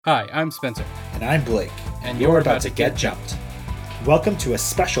Hi, I'm Spencer. And I'm Blake. And you're about to get jumped. Welcome to a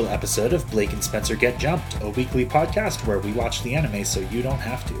special episode of Blake and Spencer Get Jumped, a weekly podcast where we watch the anime so you don't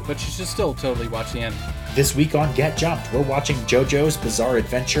have to. But you should still totally watch the anime. This week on Get Jumped, we're watching JoJo's Bizarre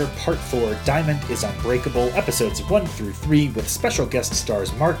Adventure Part 4, Diamond is Unbreakable, episodes 1 through 3, with special guest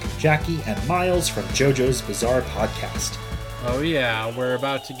stars Mark, Jackie, and Miles from JoJo's Bizarre Podcast. Oh yeah, we're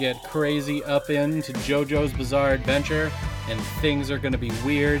about to get crazy up into JoJo's Bizarre Adventure, and things are going to be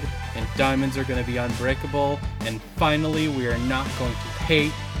weird, and diamonds are going to be unbreakable, and finally we are not going to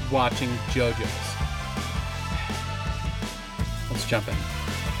hate watching JoJo's. Let's jump in.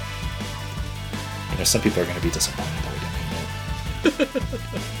 You know, some people are going to be disappointed that we didn't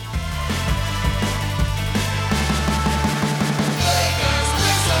meet it.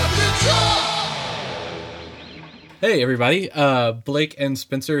 Hey everybody, Blake and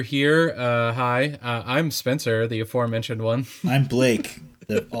Spencer here. Hi, I'm Spencer, the aforementioned one. I'm Blake,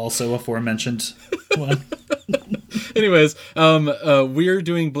 the also aforementioned one. Anyways, we're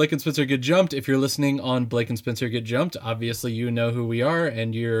doing Blake and Spencer Get Jumped. If you're listening on Blake and Spencer Get Jumped, obviously you know who we are,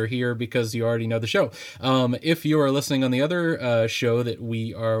 and you're here because you already know the show. If you are listening on the other show that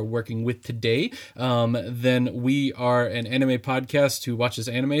we are working with today, then we are an anime podcast who watches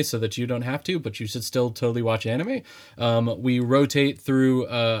anime so that you don't have to, but you should still totally watch anime. We rotate through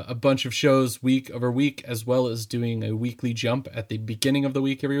a bunch of shows week over week, as well as doing a weekly jump at the beginning of the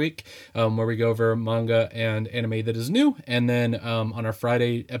week every week, where we go over manga and anime that is new, and then on our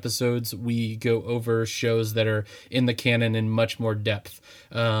Friday episodes we go over shows that are in the canon in much more depth.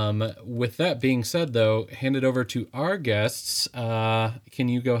 With that being said, though, hand it over to our guests. Can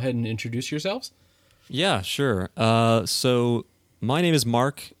you go ahead and introduce yourselves? Yeah, sure. So my name is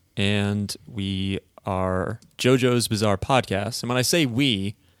Mark, and we are JoJo's Bizarre Podcast. And when I say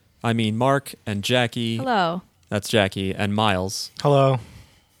we, I mean Mark and Jackie. Hello. That's Jackie, and Miles. Hello.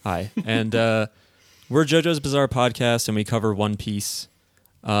 Hi. And we're JoJo's Bizarre Podcast, and we cover One Piece.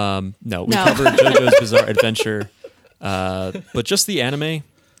 We cover JoJo's Bizarre Adventure, but just the anime.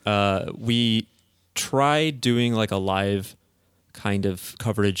 We tried doing like a live kind of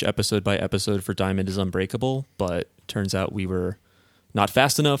coverage episode by episode for Diamond is Unbreakable, but turns out we were not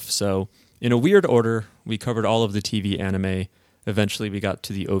fast enough. So in a weird order, we covered all of the TV anime. Eventually we got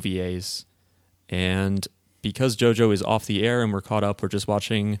to the OVAs, and because JoJo is off the air and we're caught up, we're just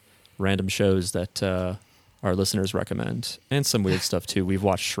watching random shows that our listeners recommend, and some weird stuff too. We've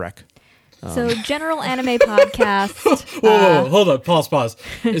watched Shrek. So general anime podcast. Whoa, hold on, pause.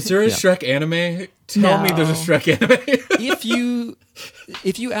 Is there a Shrek anime? Tell me there's a Shrek anime.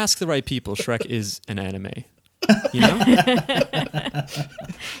 If you ask the right people, Shrek is an anime. You know?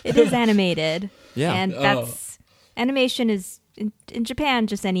 It is animated. Yeah. And that's animation is in Japan,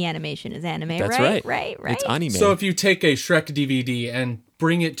 just any animation is anime. That's right. It's anime. So if you take a Shrek DVD and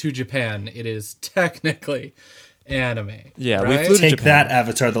bring it to Japan, it is technically anime. Yeah, right? we flew to Take Japan. that,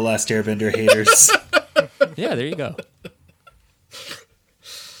 Avatar: The Last Airbender haters. Yeah, there you go.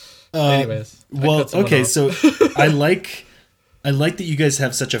 Anyways, Well, okay, off. so I like that you guys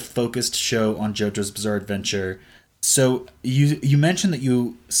have such a focused show on JoJo's Bizarre Adventure. So you mentioned that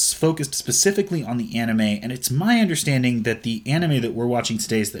you focused specifically on the anime, and it's my understanding that the anime that we're watching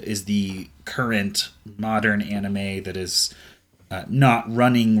today is the current modern anime that is not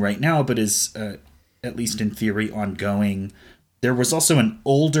running right now, but is at least in theory ongoing. There was also an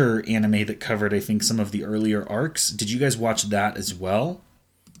older anime that covered, I think, some of the earlier arcs. Did you guys watch that as well?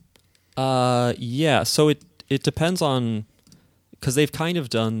 Yeah. So it depends on, because they've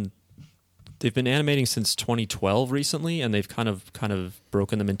been animating since 2012 recently, and they've kind of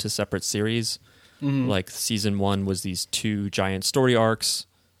broken them into separate series. Mm-hmm. Like season 1 was these 2 giant story arcs.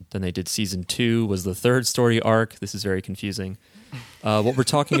 Then they did season 2 was the 3rd story arc. This is very confusing. What we're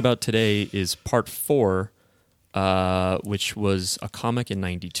talking about today is part 4, which was a comic in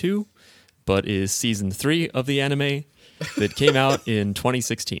 92, but is season 3 of the anime that came out in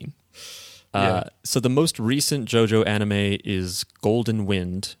 2016. So the most recent JoJo anime is Golden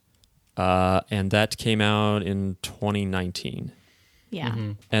Wind, and that came out in 2019. Yeah.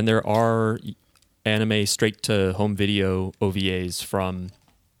 Mm-hmm. And there are anime straight to home video OVAs from,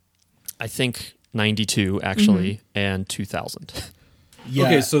 I think, 92 actually, and 2000. Yeah.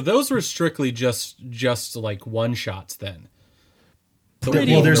 Okay, so those were strictly just like one shots then.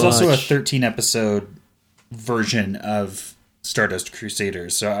 Well, there's also a 13 episode version of Stardust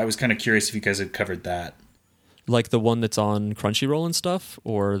Crusaders, so I was kind of curious if you guys had covered that. Like the one that's on Crunchyroll and stuff,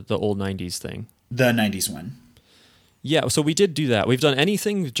 or the old 90s thing? The 90s one. Yeah, so we did do that. We've done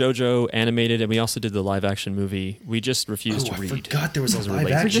anything JoJo animated, and we also did the live-action movie. We just refused to read. I forgot there was a live-action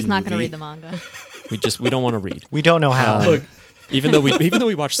movie. We're just not going to read the manga. We don't want to read. We don't know how. Look, even though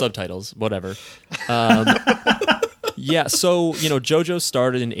we watch subtitles, whatever. Yeah, so JoJo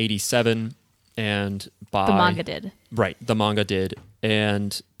started in '87, and by The manga did. Right, the manga did,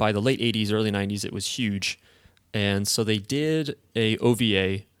 and by the late '80s, early '90s, it was huge, and so they did a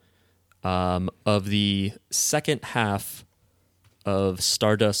OVA of the second half of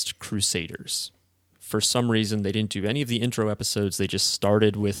Stardust Crusaders. For some reason, they didn't do any of the intro episodes. They just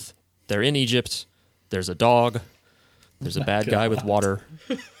started with they're in Egypt. There's a dog. There's a bad guy with water.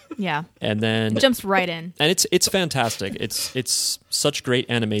 Yeah. And then It jumps right in. and it's fantastic. It's such great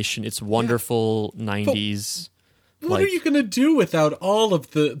animation. It's wonderful 90s. What are you gonna do without all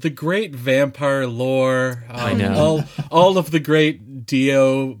of the great vampire lore? I know. all of the great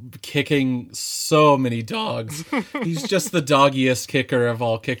Dio kicking so many dogs. He's just the doggiest kicker of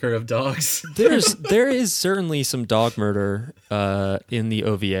all kicker of dogs. There is certainly some dog murder in the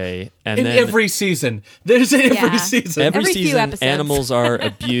OVA, and In then every season, there's every Yeah. season. every Every few season episodes. animals are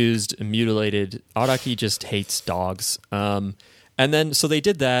abused and mutilated. Araki just hates dogs. And then so they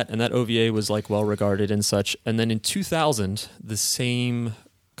did that, and that OVA was like well regarded and such. And then in 2000, the same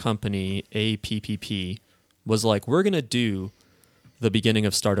company, APPP, was like, we're gonna do the beginning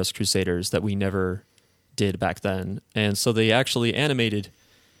of Stardust Crusaders that we never did back then. And so they actually animated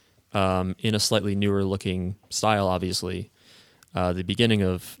in a slightly newer looking style, obviously, the beginning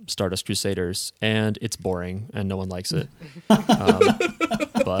of Stardust Crusaders, and it's boring and no one likes it.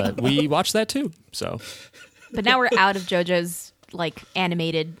 But we watched that too. So But now we're out of JoJo's like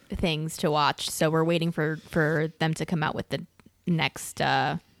animated things to watch, so we're waiting for them to come out with the next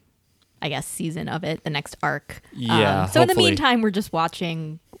I guess season of it, the next arc. Yeah, so in the hopefully. meantime, we're just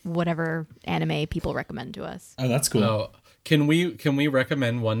watching whatever anime people recommend to us. Oh, that's cool. Oh, can we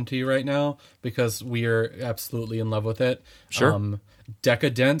recommend one to you right now because we are absolutely in love with it? Sure.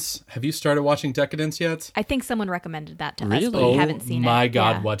 Decadence. Have you started watching Decadence yet? I think someone recommended that to us, Really? but we haven't seen it. My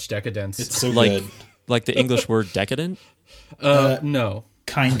God, Yeah. watch Decadence. It's so like good. like the English word decadent. No.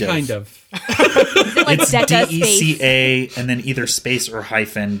 Kind of. Kind of. Like It's Deca space. DECA and then either space or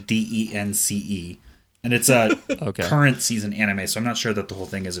hyphen DENCE. And it's a Okay. current season anime, so I'm not sure that the whole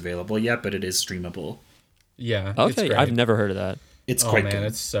thing is available yet, but it is streamable. Yeah. It's Okay, great. I've never heard of that. It's Oh quite man, good.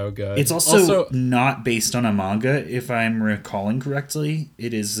 it's so good. It's also not based on a manga, if I'm recalling correctly.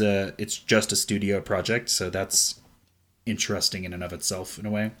 It is. It's just a studio project, so that's interesting in and of itself, in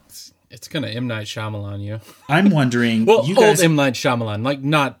a way. it's gonna M. Night Shyamalan you. I'm wondering. Well, you old guys, M. Night Shyamalan, like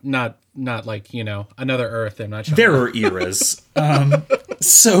not like Another Earth M. Night Shyamalan. there are eras.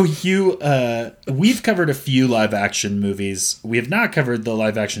 So we've covered a few live action movies. We have not covered the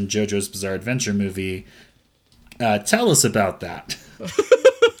live action JoJo's Bizarre Adventure movie. Tell us about that.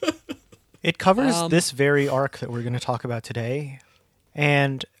 It covers this very arc that we're going to talk about today.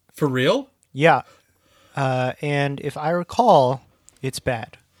 And For real? yeah, and if I recall, it's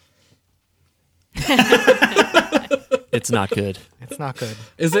bad. It's not good. It's not good.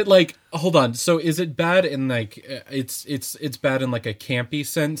 Is it like hold on? So is it bad in like it's bad in like a campy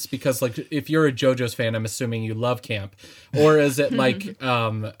sense? Because like if you're a JoJo's fan, I'm assuming you love camp, or is it like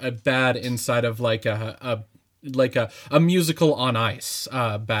a bad inside of like a musical on ice?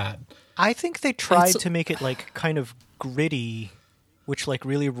 Bad. I think they tried It's- to make it like kind of gritty, which like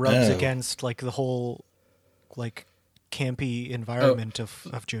really rubs Oh. against like the whole like campy environment of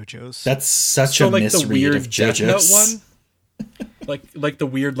JoJo's. That's such So a like the misread weird of Death Note JoJo's. one, like the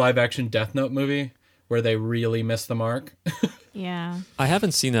weird live action Death Note movie where they really missed the mark. Yeah. I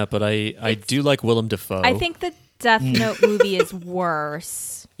haven't seen that, but I do like Willem Dafoe. I think the Death Note movie is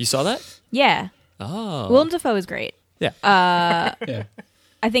worse. You saw that? Yeah. Oh. Willem Dafoe is great. Yeah. Yeah.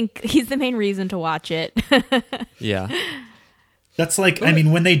 I think he's the main reason to watch it. Yeah. That's like, I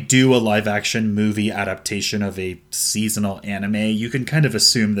mean, when they do a live action movie adaptation of a seasonal anime, you can kind of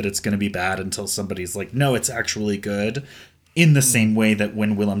assume that it's going to be bad until somebody's like, no, it's actually good. In the same way that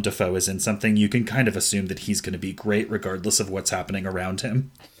when Willem Dafoe is in something, you can kind of assume that he's going to be great regardless of what's happening around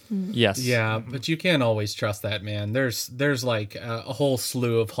him. Yes. Yeah, but you can't always trust that, man. There's like a whole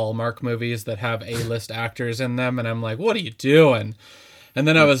slew of Hallmark movies that have A-list actors in them, and I'm like, what are you doing? And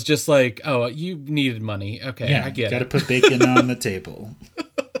then I was just like, oh, you needed money. Okay, Yeah, I get gotta it. put bacon on the table.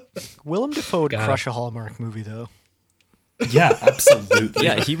 Willem Dafoe would Got crush a Hallmark movie though. Yeah, absolutely.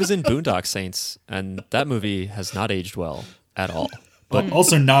 Yeah, he was in Boondock Saints, and that movie has not aged well at all. But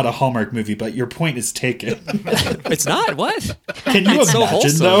also not a Hallmark movie, but your point is taken. It's not? What? Can you It's so imagine,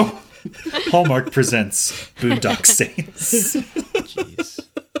 wholesome. though? Hallmark presents Boondock Saints. Jeez.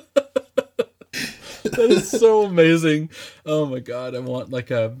 That is so amazing. Oh my god, I want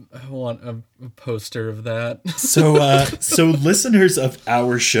a poster of that. So listeners of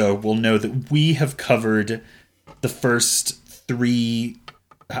our show will know that we have covered the first 3,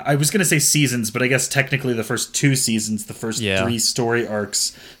 I was going to say seasons, but I guess technically the first 2 seasons, the first 3 story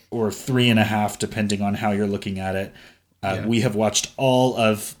arcs, or 3.5, depending on how you're looking at it. We have watched all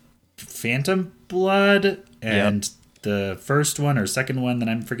of Phantom Blood and the first one or second one that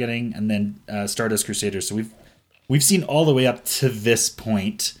I'm forgetting, and then Stardust Crusaders. So we've seen all the way up to this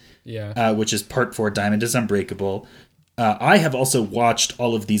point, which is part 4, Diamond is Unbreakable. I have also watched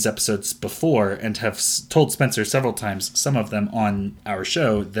all of these episodes before and have told Spencer several times, some of them on our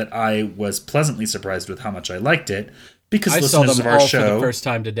show, that I was pleasantly surprised with how much I liked it. Because I saw listeners them of our all show, for the first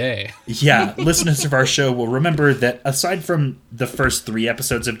time today. Yeah, listeners of our show will remember that aside from the first 3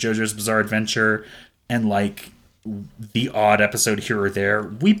 episodes of JoJo's Bizarre Adventure and like the odd episode here or there,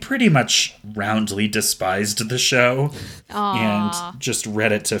 we pretty much roundly despised the show and just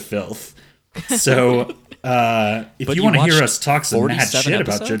read it to filth. So if you want to hear us talk some mad shit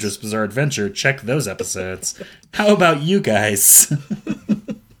about JoJo's Bizarre Adventure, check those episodes. How about you guys?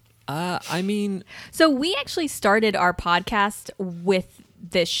 I mean, so we actually started our podcast with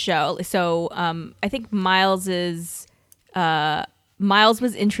this show. So I think Miles was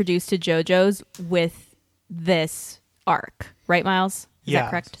introduced to JoJo's with this arc, right, Miles? Is that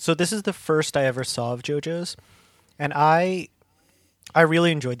correct? So this is the first I ever saw of JoJo's, and I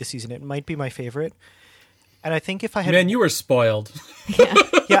really enjoyed the season. It might be my favorite. And I think if I had... Man, you were spoiled.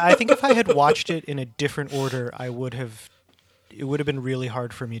 Yeah, I think if I had watched it in a different order, it would have been really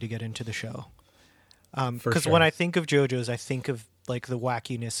hard for me to get into the show. Because when I think of JoJo's, I think of like the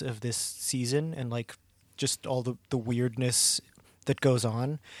wackiness of this season and like just all the weirdness that goes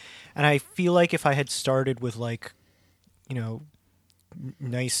on. And I feel like if I had started with like,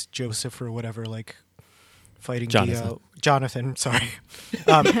 nice Joseph or whatever, like fighting Jonathan, sorry.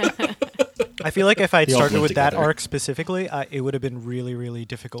 I feel like if I had started with that arc specifically, it would have been really, really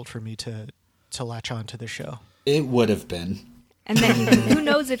difficult for me to latch on to the show. It would have been. And then who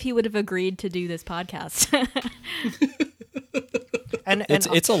knows if he would have agreed to do this podcast. and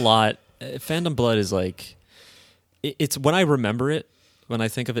it's a lot. Phantom Blood is like, it's when I remember it, when I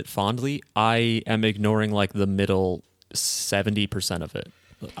think of it fondly, I am ignoring like the middle 70% of it.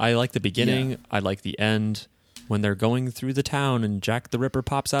 I like the beginning. I like the end. When they're going through the town and Jack the Ripper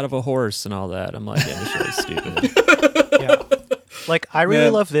pops out of a horse and all that, I'm like, this shit is stupid. Yeah. Like, I really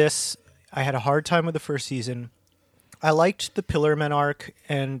love this. I had a hard time with the first season. I liked the Pillarmen arc,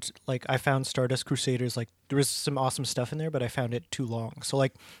 and like I found Stardust Crusaders, like there was some awesome stuff in there, but I found it too long. So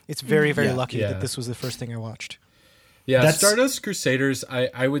like it's very, very lucky that this was the first thing I watched. Yeah, Stardust Crusaders,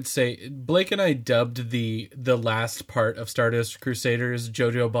 I would say, Blake and I dubbed the last part of Stardust Crusaders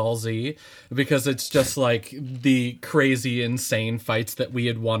JoJo Ball Z, because it's just like the crazy, insane fights that we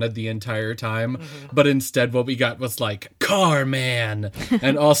had wanted the entire time. Mm-hmm. But instead what we got was like Car Man,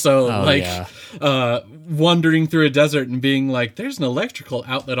 and also wandering through a desert and being like, there's an electrical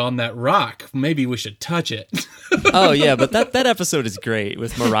outlet on that rock. Maybe we should touch it. Oh, yeah, but that episode is great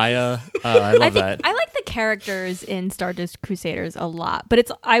with Mariah. I love that. I like the characters in Stardust Crusaders a lot, but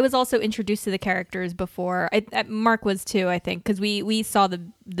I was also introduced to the characters before. Mark was too, I think, because we saw the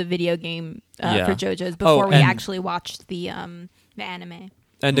video game for JoJo's before we actually watched the anime.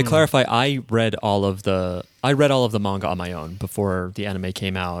 And to clarify, I read all of the manga on my own before the anime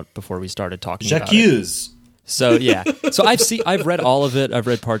came out, before we started talking about it. So yeah, so I've read all of it. I've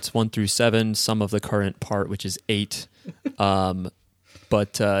read parts 1 through 7, some of the current part, which is 8. But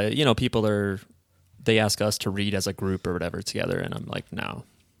people they ask us to read as a group or whatever together, and I'm like, no,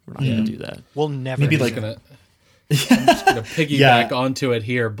 we're not going to do that. We'll never. Maybe do like that. I'm just gonna piggyback onto it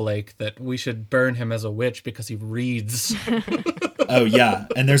here, Blake, that we should burn him as a witch because he reads. Oh yeah,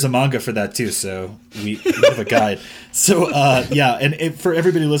 and there's a manga for that too, so we have a guide. So for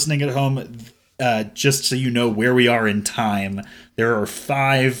everybody listening at home, just so you know where we are in time, there are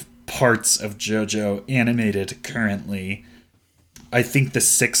 5 parts of JoJo animated currently. I think the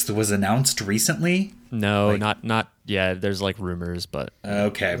 6th was announced recently. No, not yeah. There's like rumors, but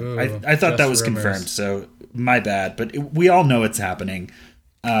okay. I thought that was rumors. Confirmed, so my bad. But we all know it's happening.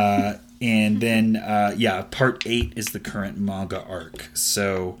 And then part 8 is the current manga arc.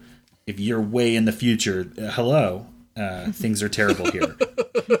 So if you're way in the future, hello, things are terrible here.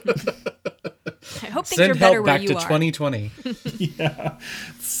 I hope things are better where you are. Send help back to 2020. Yeah.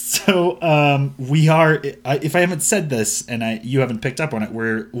 So we are, if I haven't said this and you haven't picked up on it,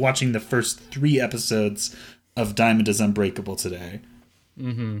 we're watching the first 3 episodes of Diamond is Unbreakable today.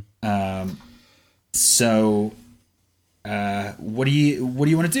 Mm-hmm. So what do you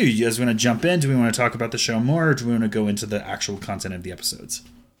want to do? You guys want to jump in? Do we want to talk about the show more, or do we want to go into the actual content of the episodes?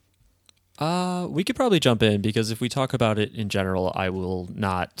 We could probably jump in, because if we talk about it in general, I will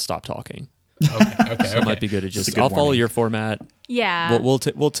not stop talking. Okay. So it might be good to just. I'll follow your format. Yeah. We'll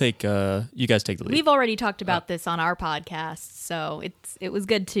take. You guys take the lead. We've already talked about this on our podcast, so it was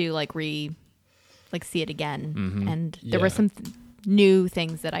good to see it again, and there were some new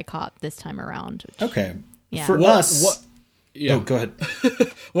things that I caught this time around. Okay. Yeah. For us. Yeah. Oh, go ahead.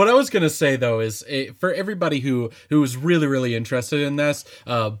 What I was going to say, though, is for everybody who's really, really interested in this,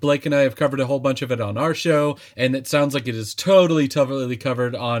 Blake and I have covered a whole bunch of it on our show, and it sounds like it is totally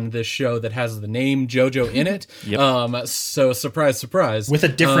covered on this show that has the name JoJo in it. Yep. So surprise, surprise. With a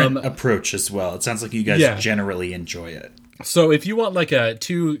different approach as well. It sounds like you guys generally enjoy it. So if you want like a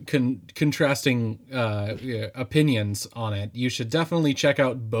two contrasting opinions on it, you should definitely check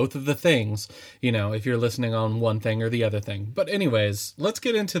out both of the things, if you're listening on one thing or the other thing. But anyways, let's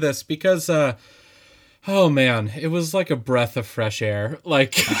get into this because, oh man, it was like a breath of fresh air.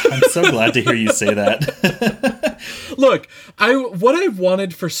 Like I'm so glad to hear you say that. Look, what I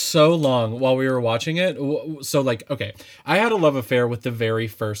wanted for so long while we were watching it, I had a love affair with the very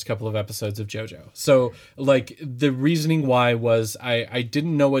first couple of episodes of JoJo. So, the reasoning why was I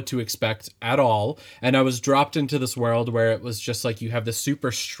didn't know what to expect at all, and I was dropped into this world where it was just you have this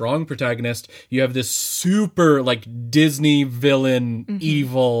super strong protagonist, you have this super, Disney villain,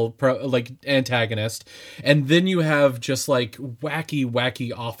 evil, antagonist, and then you have just,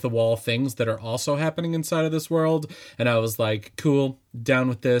 wacky, off-the-wall things that are also happening inside of this world. And I was like, cool, down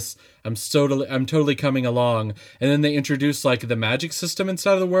with this. I'm totally coming along. And then they introduced the magic system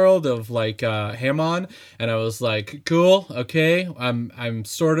inside of the world of Hamon, and I was like, cool, okay, I'm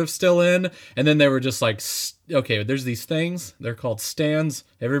sort of still in. And then they were just okay, there's these things, they're called stands.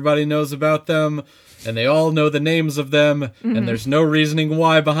 Everybody knows about them, and they all know the names of them, and there's no reasoning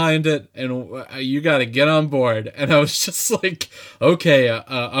why behind it, and you got to get on board. And I was just like, okay,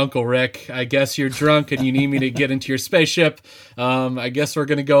 Uncle Rick, I guess you're drunk and you need me to get into your spaceship. I guess we're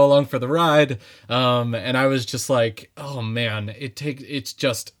gonna go along for the ride. And I was just like, oh man, it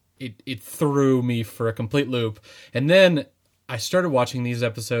threw me for a complete loop. And then I started watching these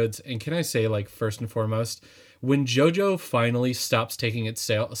episodes, and can I say, first and foremost, when JoJo finally stops taking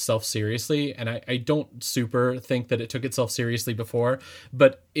itself seriously, and I don't super think that it took itself seriously before,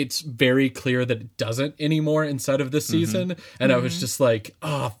 but it's very clear that it doesn't anymore inside of this season, and I was just like,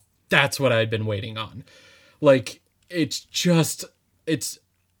 oh, that's what I'd been waiting on. It's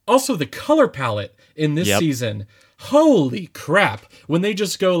also the color palette in this season. Holy crap. When they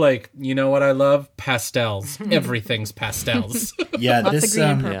just go you know what I love? Pastels. Everything's pastels. Yeah, lots of green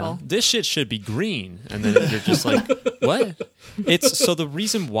and purple. This shit should be green. And then you're just like, what? So the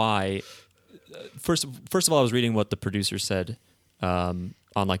reason why, first of all, I was reading what the producer said on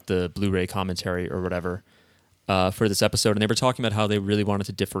the Blu-ray commentary or whatever for this episode, and they were talking about how they really wanted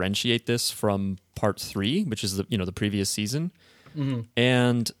to differentiate this from part 3, which is the previous season.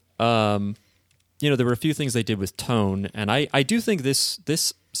 And there were a few things they did with tone, and I do think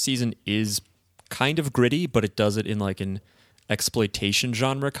this season is kind of gritty, but it does it in an exploitation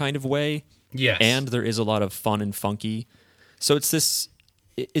genre kind of way. Yes. And there is a lot of fun and funky. So it's this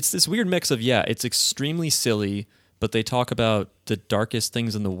weird mix of, it's extremely silly, but they talk about the darkest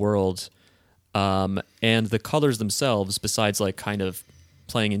things in the world, and the colors themselves, besides kind of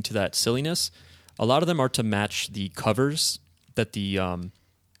playing into that silliness, a lot of them are to match the covers that the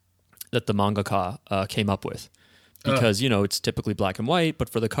mangaka came up with, because it's typically black and white, but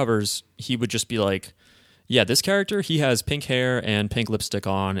for the covers he would just be like, this character, he has pink hair and pink lipstick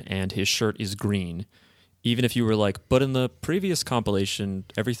on and his shirt is green, even if you were like, but in the previous compilation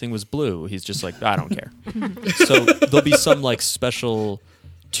everything was blue. He's just like, I don't care. So there'll be some special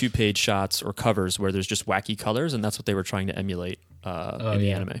 2-page shots or covers where there's just wacky colors, and that's what they were trying to emulate in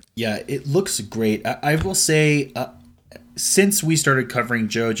the anime. Yeah, it looks great. I will say, since we started covering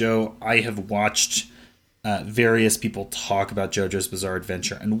JoJo, I have watched various people talk about JoJo's Bizarre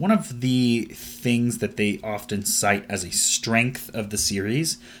Adventure, and one of the things that they often cite as a strength of the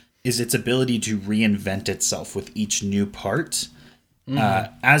series is its ability to reinvent itself with each new part.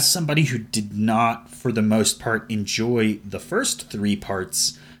 As somebody who did not, for the most part, enjoy the first 3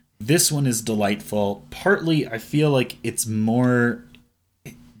 parts, this one is delightful. Partly, I feel like it's more...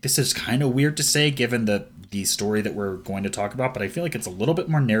 This is kind of weird to say, given the story that we're going to talk about, but I feel like it's a little bit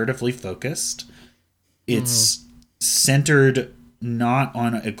more narratively focused. It's centered not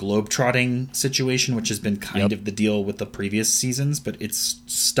on a globetrotting situation, which has been kind of the deal with the previous seasons, but it's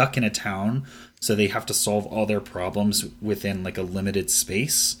stuck in a town, so they have to solve all their problems within a limited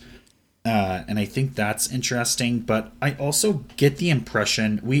space. And I think that's interesting, but I also get the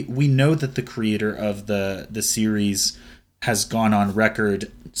impression, we know that the creator of the series has gone on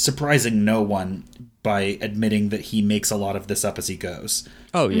record, surprising no one, by admitting that he makes a lot of this up as he goes.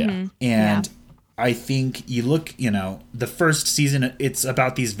 Oh, yeah. And I think you look, the first season, it's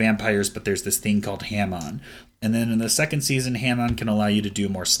about these vampires, but there's this thing called Hammon. And then in the second season, Hammon can allow you to do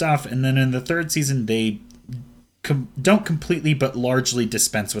more stuff. And then in the third season, they don't completely, but largely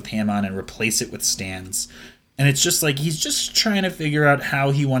dispense with Hammon and replace it with stands. And it's just like he's just trying to figure out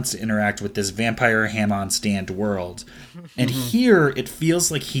how he wants to interact with this vampire Hammon stand world. And here, it feels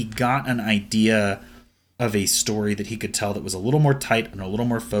like he got an idea of a story that he could tell that was a little more tight and a little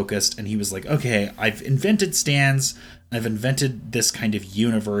more focused. And he was like, okay, I've invented stands. I've invented this kind of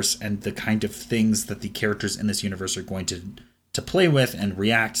universe and the kind of things that the characters in this universe are going to play with and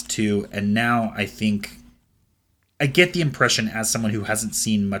react to. And now I think I get the impression, as someone who hasn't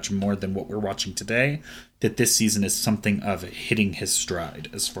seen much more than what we're watching today, that this season is something of hitting his stride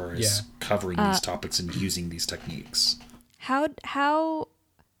as far as covering these topics and using these techniques.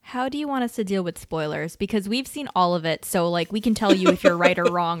 How do you want us to deal with spoilers? Because we've seen all of it, so like we can tell you if you're right or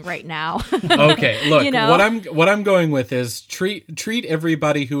wrong right now. Okay, look, what I'm going with is treat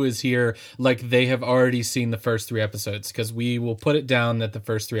everybody who is here like they have already seen the first 3 episodes, because we will put it down at the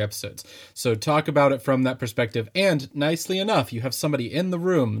first 3 episodes. So talk about it from that perspective. And nicely enough, you have somebody in the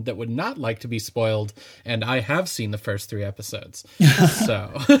room that would not like to be spoiled, and I have seen the first 3 episodes.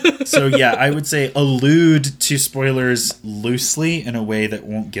 So yeah, I would say allude to spoilers loosely in a way that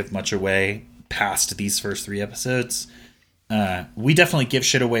won't give much away past these first 3 episodes. We definitely give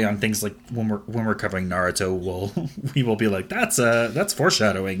shit away on things like when we're covering Naruto. We will be like, that's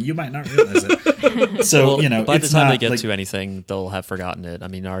foreshadowing. You might not realize it. So by the time they get to anything, they'll have forgotten it. I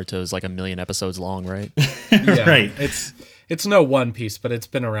mean, Naruto is like 1 million episodes long, right? Yeah, right. It's no One Piece, but it's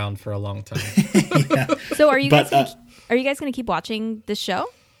been around for a long time. Yeah. So are you guys going to keep watching this show?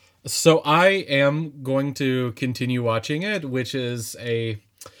 So I am going to continue watching it, which is a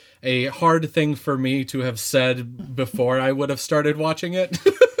hard thing for me to have said before I would have started watching it.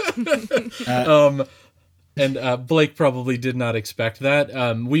 And Blake probably did not expect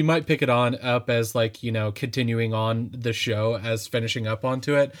that. We might pick it up as continuing on the show as finishing up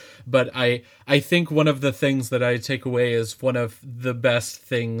onto it. But I think one of the things that I take away is one of the best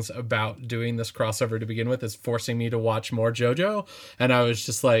things about doing this crossover to begin with is forcing me to watch more JoJo. And I was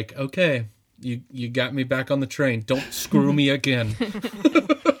just like, okay, you got me back on the train. Don't screw me again.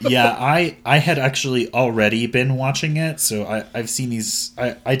 Yeah, I had actually already been watching it, so I've seen these.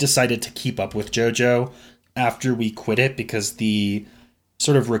 I decided to keep up with JoJo after we quit it, because the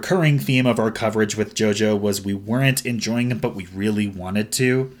sort of recurring theme of our coverage with JoJo was we weren't enjoying it, but we really wanted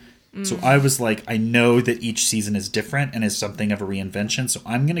to. So I was like, I know that each season is different and is something of a reinvention, so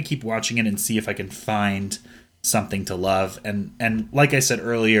I'm going to keep watching it and see if I can find something to love. And like I said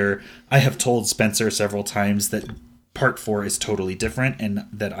earlier, I have told Spencer several times that Part 4 is totally different and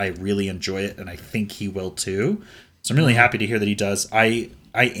that I really enjoy it, and I think he will too. So I'm really happy to hear that he does. I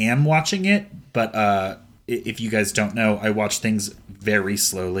am watching it, but if you guys don't know, I watch things very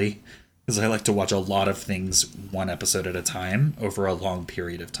slowly because I like to watch a lot of things 1 episode at a time over a long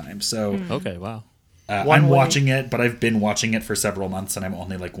period of time. So okay, wow. I'm watching it, but I've been watching it for several months, and I'm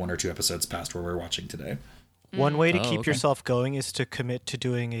only like 1 or 2 episodes past where we're watching today. One way to keep yourself going is to commit to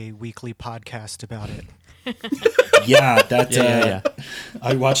doing a weekly podcast about it. Yeah,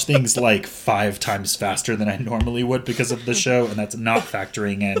 I watch things like 5 times faster than I normally would because of the show, and that's not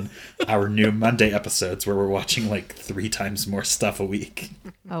factoring in our new Monday episodes where we're watching like 3 times more stuff a week.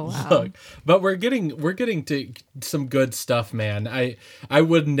 Oh wow! Look, but we're getting to some good stuff, man. I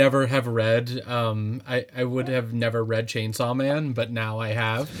would never have read I would have never read Chainsaw Man, but now I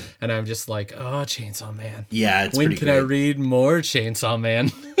have, and I'm just like, oh, Chainsaw Man. Yeah, it's when pretty can great. I read more Chainsaw Man?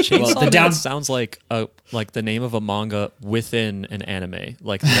 Chainsaw Man sounds like the name of a manga within an anime,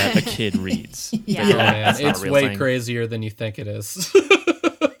 like that a kid reads. Yeah, man, it's way crazier than you think it is.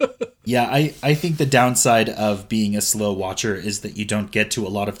 Yeah, I think the downside of being a slow watcher is that you don't get to a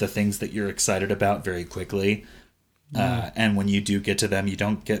lot of the things that you're excited about very quickly. And when you do get to them, you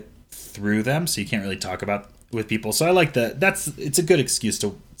don't get through them, so you can't really talk about with people. So I like that. It's a good excuse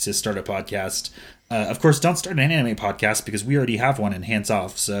to start a podcast. Of course, don't start an anime podcast because we already have one and hands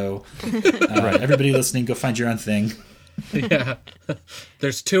off. So everybody listening, go find your own thing. Yeah.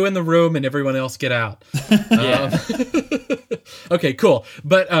 There's 2 in the room and everyone else get out. Okay, cool.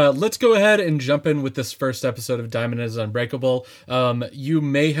 But let's go ahead and jump in with this first episode of Diamond is Unbreakable. You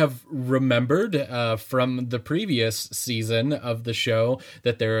may have remembered from the previous season of the show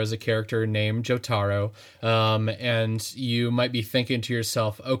that there is a character named Jotaro. And you might be thinking to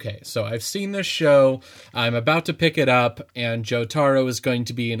yourself, okay, so I've seen this show. I'm about to pick it up, and Jotaro is going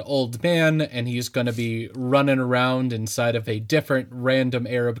to be an old man, and he's going to be running around and inside of a different random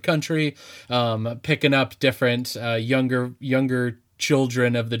Arab country, picking up different younger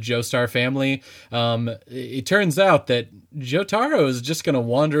children of the Joestar family. It turns out that Jotaro is just going to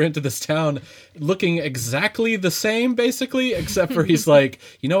wander into this town looking exactly the same, basically, except for he's like,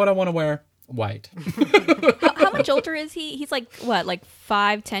 you know what I want to wear? White. How much older is he? He's like, what, like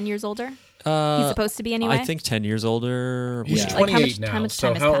 5-10 years older? He's supposed to be anyway? I think 10 years older. He's 28 now. How much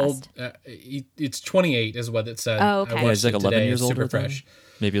time has passed? It's 28 is what it said. Oh, okay. He's like 11 years older. Super fresh.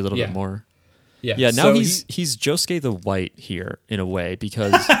 Maybe a little bit more. Yeah. Now he's Josuke the White here in a way,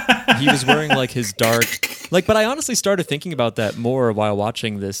 because he was wearing like his dark, like. But I honestly started thinking about that more while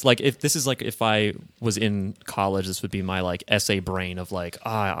watching this. Like, if I was in college, this would be my like essay brain of like,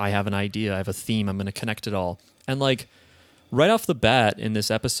 I have an idea, I have a theme, I'm going to connect it all, and like. Right off the bat in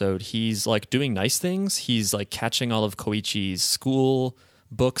this episode, he's like doing nice things. He's like catching all of Koichi's school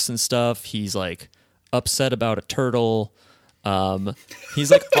books and stuff. He's like upset about a turtle.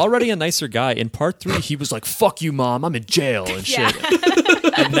 He's like already a nicer guy. In part 3, he was like, "Fuck you, mom, I'm in jail," and shit.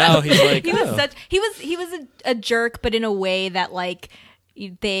 And now he's like, he was a jerk, but in a way that like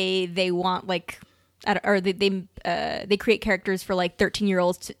they want like, or they create characters for like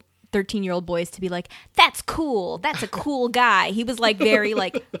 13-year-old boys to be like, that's cool, that's a cool guy. He was like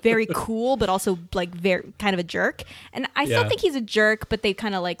very cool, but also like very kind of a jerk. And I still think he's a jerk, but they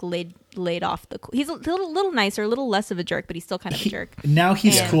kind of like laid off the cool. He's a little nicer, a little less of a jerk, but he's still kind of a jerk. Now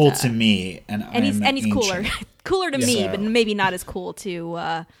he's cool to me, and he's cooler to me, but maybe not as cool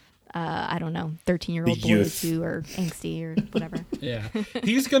to I don't know, 13-year-old boys who are angsty or whatever. Yeah,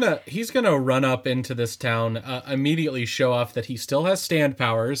 he's gonna run up into this town, immediately show off that he still has stand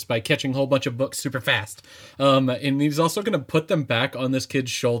powers by catching a whole bunch of books super fast, and he's also gonna put them back on this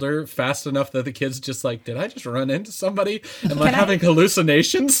kid's shoulder fast enough that the kid's just like, did I just run into somebody? Am I having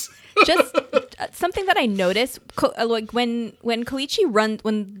hallucinations? Just something that I noticed, like when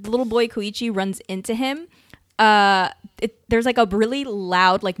the little boy Koichi runs into him. There's like a really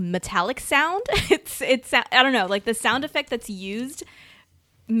loud, like metallic sound. It's I don't know, like the sound effect that's used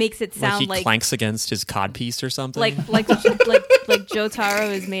makes it sound like he clanks against his codpiece or something. Like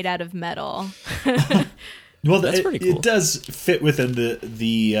Jotaro is made out of metal. Well, that's pretty cool. It does fit within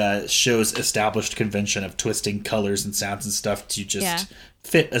the show's established convention of twisting colors and sounds and stuff to just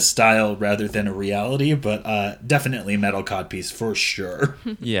fit a style rather than a reality, but definitely metal codpiece for sure.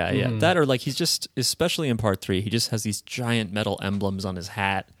 Yeah. That, or like he's just, especially in part 3, he just has these giant metal emblems on his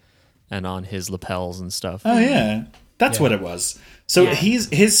hat and on his lapels and stuff. Oh yeah, that's what it was. So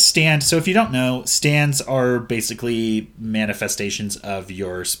his stand. So if you don't know, stands are basically manifestations of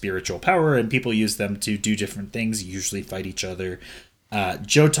your spiritual power, and people use them to do different things. Usually fight each other.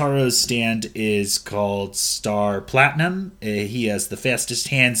 Jotaro's stand is called Star Platinum. He has the fastest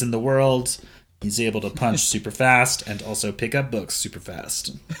hands in the world. He's able to punch super fast and also pick up books super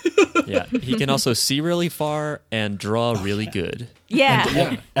fast. Yeah, he can also see really far and draw really good.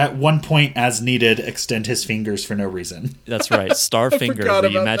 Yeah. At one point, as needed, extend his fingers for no reason. That's right, Star Finger,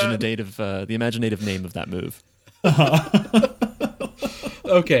 the imaginative name of that move.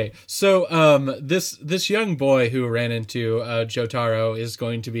 Okay, so this young boy who ran into Jotaro is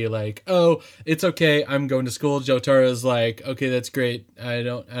going to be like, "Oh, it's okay, I'm going to school." Jotaro's like, "Okay, that's great. I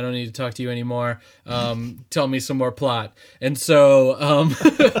don't need to talk to you anymore. Tell me some more plot." And so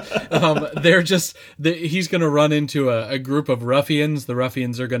he's going to run into a group of ruffians. The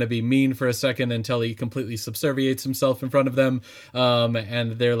ruffians are going to be mean for a second until he completely subserviates himself in front of them.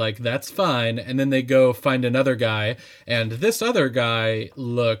 And they're like, "That's fine." And then they go find another guy, and this other guy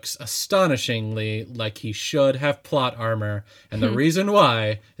looks astonishingly like he should have plot armor, and the reason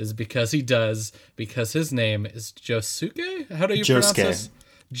why is because he does, because his name is Josuke. How do you pronounce this?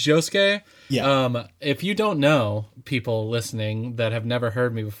 Josuke? Yeah. If you don't know, people listening that have never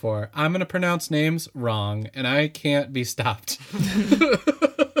heard me before, I'm going to pronounce names wrong, and I can't be stopped.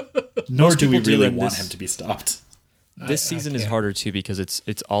 Nor do we really want him to be stopped. This season is harder too because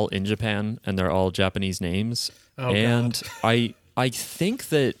it's all in Japan and they're all Japanese names. Oh, and God. I think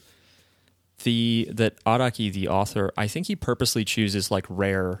that Araki, the author, I think he purposely chooses like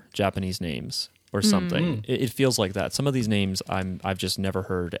rare Japanese names or something. Mm-hmm. It feels like that. Some of these names I've just never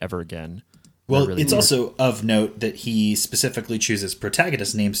heard ever again. Well, really it's also of note that he specifically chooses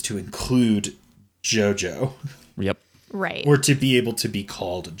protagonist names to include JoJo. Yep. Right. Or to be able to be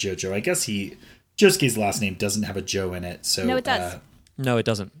called JoJo. I guess Josuke's last name doesn't have a Jo in it, so... No, it does. No, it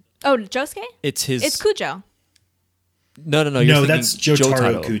doesn't. Oh, Josuke? It's Kujo. No. No, that's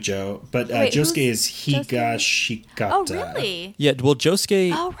Jotaro Kujo. But Josuke is Higashikata. Oh, really? Yeah, well,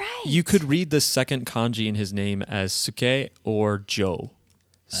 Josuke... Oh, right. You could read the second kanji in his name as Suke or Jo.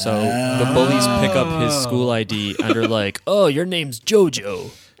 So the bullies pick up his school ID and are like, "Oh, your name's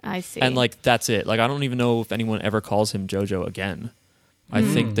JoJo." I see. And like that's it. Like I don't even know if anyone ever calls him JoJo again. I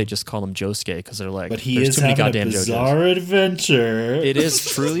think they just call him Josuke because they're like, But he there's is too many having goddamn a bizarre JoJos. adventure. It is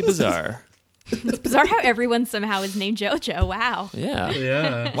truly bizarre. It's bizarre how everyone somehow is named JoJo. Wow. Yeah.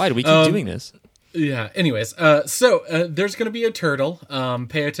 Yeah. Why do we keep doing this? Yeah. Anyways, so there's going to be a turtle.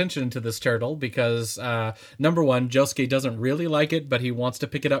 Pay attention to this turtle because number one, Josuke doesn't really like it, but he wants to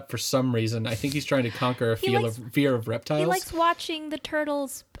pick it up for some reason. I think he's trying to conquer a fear of reptiles. He likes watching the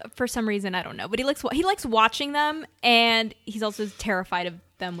turtles for some reason. I don't know, but he likes watching them, and he's also terrified of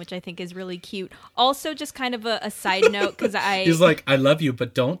them, which I think is really cute. Also, just kind of a side note because he's like, I love you,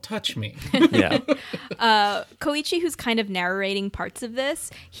 but don't touch me. Yeah. Koichi, who's kind of narrating parts of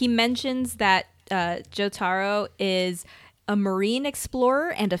this, he mentions that Jotaro is a marine explorer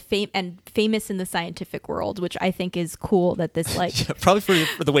and famous in the scientific world, which I think is cool. That this probably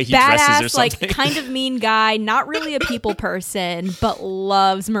for the way he badass, dresses or something. kind of mean guy, not really a people person, but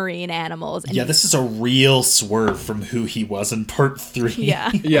loves marine animals. And this is a real swerve from who he was in part 3.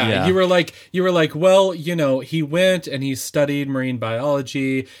 Yeah. You were like, well, he went and he studied marine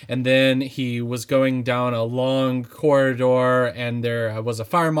biology, and then he was going down a long corridor, and there was a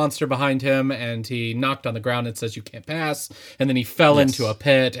fire monster behind him, and he knocked on the ground and says, "You can't pass." And then he fell into a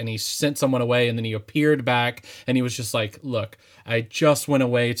pit and he sent someone away, and then he appeared back and he was just like, "Look, I just went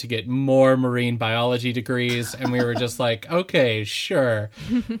away to get more marine biology degrees." And we were just like, okay, sure.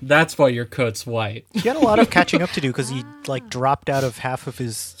 That's why your coat's white. He had a lot of catching up to do because he dropped out of half of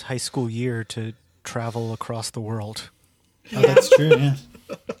his high school year to travel across the world. Yeah. Oh, that's true, yeah.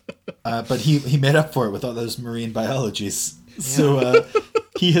 But he made up for it with all those marine biologies. Yeah. So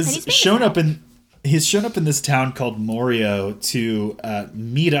he has shown up in this town called Morio to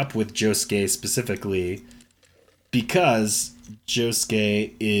meet up with Josuke specifically because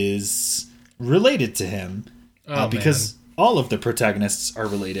Josuke is related to him. Because all of the protagonists are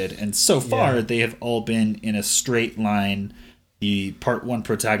related, and so far they have all been in a straight line. The part 1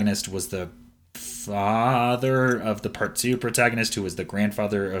 protagonist was the father of the part 2 protagonist, who was the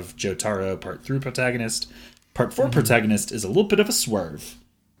grandfather of Jotaro, part 3 protagonist. Part 4 protagonist is a little bit of a swerve.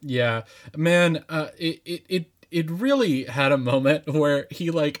 Yeah, man, it really had a moment where he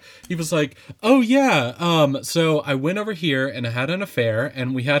was like, "Oh yeah, so I went over here and I had an affair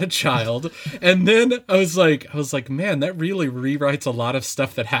and we had a child." And then I was like, man, that really rewrites a lot of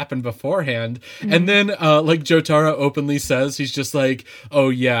stuff that happened beforehand. Mm-hmm. And then Jotaro openly says, he's just like, "Oh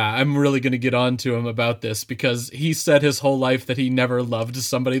yeah, I'm really going to get on to him about this because he said his whole life that he never loved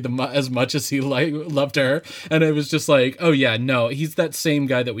somebody as much as he loved her." And it was just like, oh yeah, no, he's that same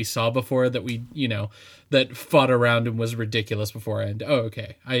guy that we saw before that we, that fought around and was ridiculous beforehand. Oh,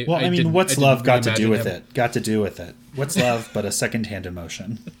 okay. What's love got to do with it? Got to do with it. What's love but a secondhand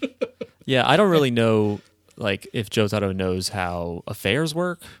emotion? Yeah, I don't really know, if Jotaro knows how affairs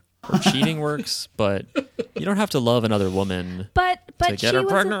work or cheating works, but you don't have to love another woman to get her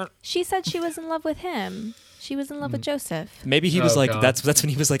pregnant. She said she was in love with him. She was in love with Joseph. Maybe he was that's when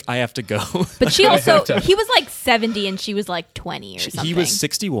he was like, I have to go. But she also, he was 70 and she was 20 or something. He was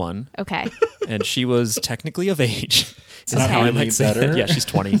 61. Okay. And she was technically of age. Is that how I might say it? Yeah, she's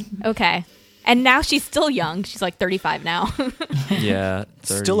 20. Okay. And now she's still young. She's 35 now. Yeah.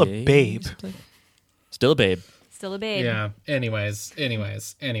 Still a babe. Still a babe. Still a babe. Yeah. Anyways.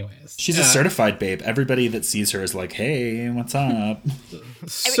 She's a certified babe. Everybody that sees her is like, "Hey, what's up?"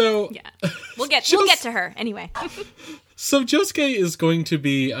 So we'll get to her anyway. So Josuke is going to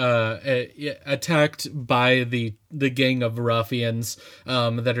be attacked by the gang of ruffians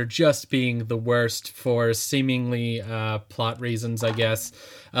that are just being the worst for seemingly plot reasons, I guess.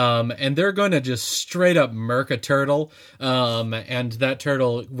 And they're going to just straight up murk a turtle. And that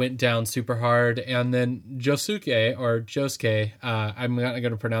turtle went down super hard. And then Josuke, I'm not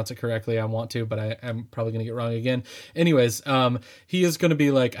going to pronounce it correctly. I want to, but I'm probably going to get it wrong again. Anyways, he is going to be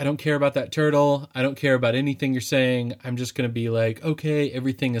like, "I don't care about that turtle. I don't care about anything you're saying. I'm just going to be like, okay,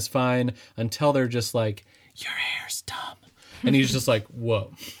 everything is fine," until they're just like, "Your hair's dumb." And he's just like,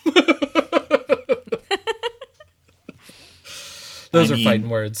 whoa. Those are fighting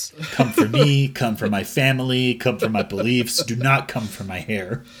words. Come for me, come for my family, come for my beliefs. Do not come for my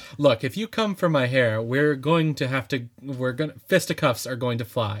hair. Look, if you come for my hair, fisticuffs are going to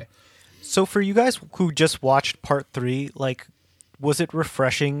fly. So for you guys who just watched part 3, was it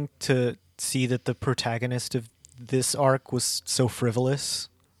refreshing to see that the protagonist of this arc was so frivolous?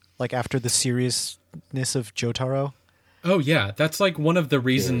 After the seriousness of Jotaro? Oh yeah, that's like one of the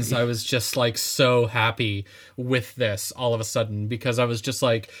reasons I was just like so happy with this all of a sudden, because I was just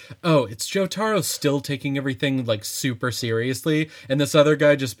like, oh, it's Jotaro still taking everything like super seriously, and this other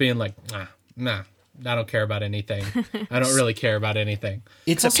guy just being like, nah, I don't care about anything. I don't really care about anything.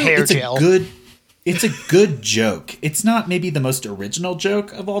 It's a good joke. It's not maybe the most original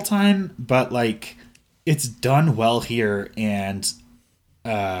joke of all time, but like it's done well here, and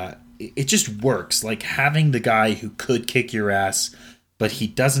it just works. Like having the guy who could kick your ass, but he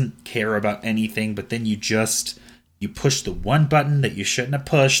doesn't care about anything, but then you push the one button that you shouldn't have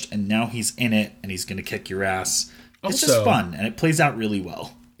pushed, and now he's in it, and he's going to kick your ass. It's just fun, and it plays out really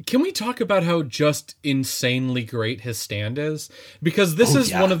well. Can we talk about how just insanely great his stand is? Because this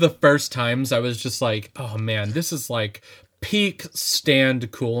is one of the first times I was just like, oh man, this is like peak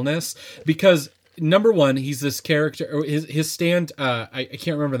stand coolness. Because number one, he's this character. His stand. I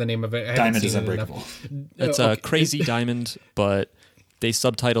can't remember the name of it. Diamond is Unbreakable. It's a Crazy Diamond, but they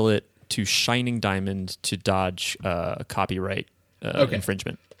subtitle it to Shining Diamond to dodge copyright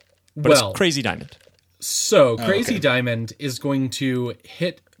infringement. But it's Crazy Diamond. So Crazy Diamond is going to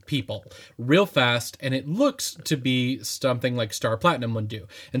hit people real fast, and it looks to be something like Star Platinum would do.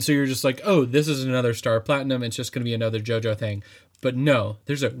 And so you're just like, oh, this is another Star Platinum. It's just going to be another JoJo thing. But no,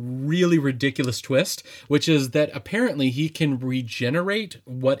 there's a really ridiculous twist, which is that apparently he can regenerate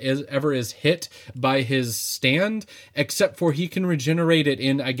whatever is hit by his stand, except for he can regenerate it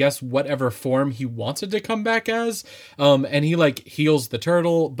in, I guess, whatever form he wants it to come back as. And he like heals the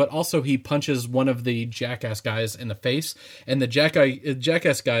turtle, but also he punches one of the jackass guys in the face, and the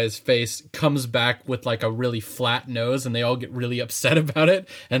jackass guy's face comes back with like a really flat nose, and they all get really upset about it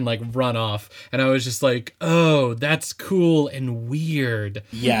and like run off. And I was just like, oh, that's cool and weird.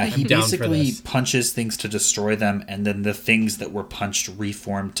 Yeah, he basically punches things to destroy them, and then the things that were punched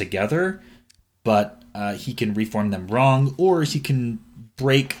reform together, but he can reform them wrong, or he can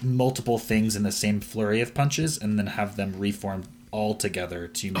break multiple things in the same flurry of punches and then have them reform all together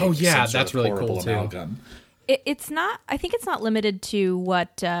to make that's really cool amalgam. Too. It's not. I think it's not limited to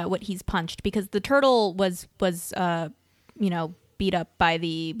what he's punched, because the turtle was beat up by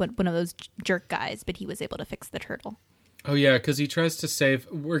one of those jerk guys, but he was able to fix the turtle. Oh, yeah, because he tries to save...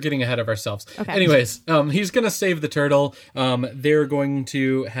 We're getting ahead of ourselves. Okay. Anyways, he's going to save the turtle. They're going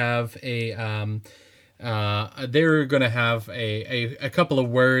to have a couple of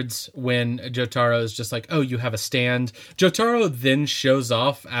words when Jotaro is just like, oh, you have a stand. Jotaro then shows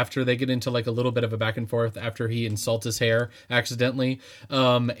off after they get into like a little bit of a back and forth after he insults his hair accidentally.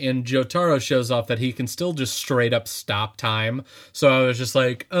 And Jotaro shows off that he can still just straight up stop time. So I was just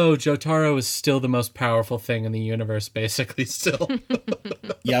like, oh, Jotaro is still the most powerful thing in the universe, basically still.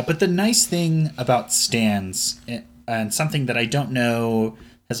 Yeah, but the nice thing about stands, and something that I don't know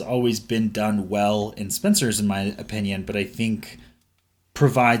has always been done well in Spencer's, in my opinion, but I think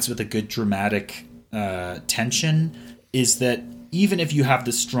provides with a good dramatic tension, is that even if you have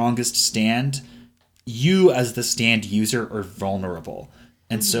the strongest stand, you as the stand user are vulnerable.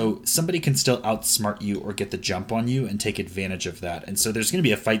 And so somebody can still outsmart you or get the jump on you and take advantage of that. And so there's going to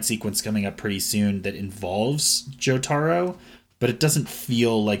be a fight sequence coming up pretty soon that involves Jotaro, but it doesn't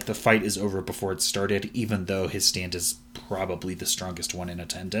feel like the fight is over before it started, even though his stand is probably the strongest one in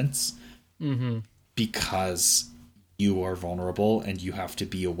attendance. Mm-hmm. Because you are vulnerable and you have to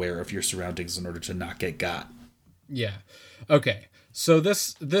be aware of your surroundings in order to not get got. Yeah. Okay. So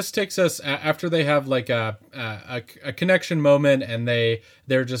this takes us after they have like a connection moment, and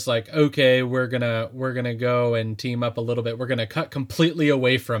they're just like, okay, we're gonna go and team up a little bit. We're gonna cut completely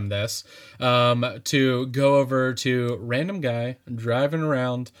away from this to go over to random guy driving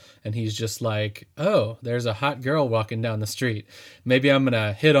around, and he's just like, oh, there's a hot girl walking down the street. Maybe I'm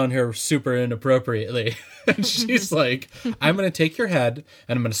gonna hit on her super inappropriately. And she's like, I'm gonna take your head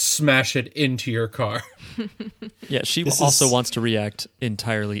and I'm gonna smash it into your car. Yeah, she also wants to react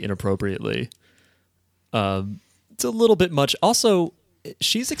entirely inappropriately. It's a little bit much. Also,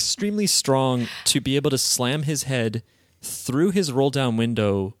 she's extremely strong to be able to slam his head through his roll-down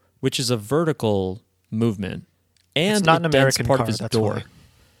window, which is a vertical movement, and it's not an American part car, of his that's door. Why.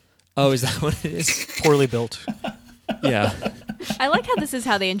 Oh, is that what it is? Poorly built. Yeah. I like how this is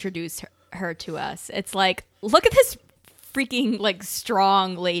how they introduce her to us. It's like, look at this freaking like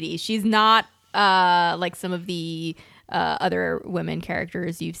strong lady. She's not like some of the other women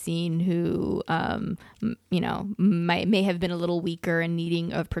characters you've seen who may have been a little weaker and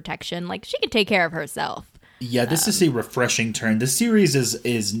needing of protection. Like, she can take care of herself. Yeah, this is a refreshing turn. The series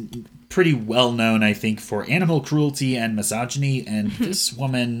is pretty well known, I think, for animal cruelty and misogyny, and this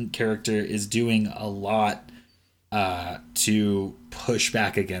woman character is doing a lot to push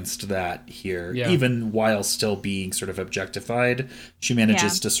back against that here, even while still being sort of objectified. She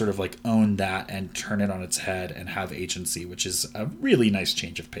manages to sort of like own that and turn it on its head and have agency, which is a really nice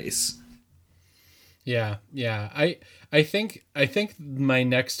change of pace. Yeah. I think my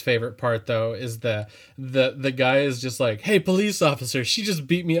next favorite part though is the guy is just like, "Hey, police officer, she just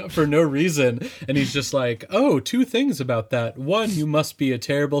beat me up for no reason." And he's just like, "Oh, two things about that. One, you must be a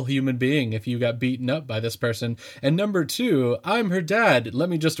terrible human being if you got beaten up by this person. And number two, I'm her dad. Let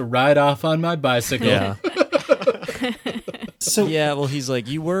me just ride off on my bicycle." Yeah. So yeah, well, he's like,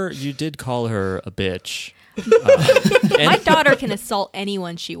 you did call her a bitch. My daughter can assault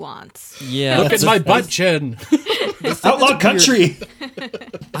anyone she wants. Yeah, look at my butt chin. Outlaw country.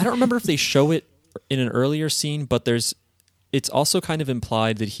 I don't remember if they show it in an earlier scene, but it's also kind of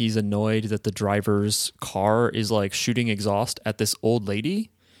implied that he's annoyed that the driver's car is like shooting exhaust at this old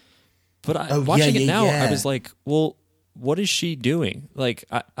lady. But watching it now, I was like, well, what is she doing? Like,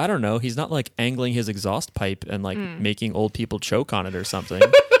 I don't know. He's not like angling his exhaust pipe and like making old people choke on it or something.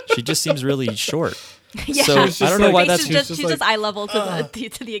 She just seems really short. Yeah. So I don't know why that's she's just eye level to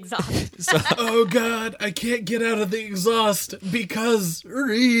the exhaust. So, oh God, I can't get out of the exhaust because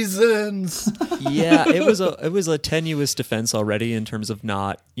reasons. Yeah, it was a tenuous defense already in terms of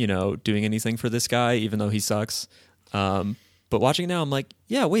not, doing anything for this guy, even though he sucks. But watching now, I'm like,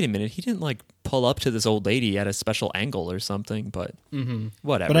 yeah, wait a minute, he didn't like pull up to this old lady at a special angle or something, but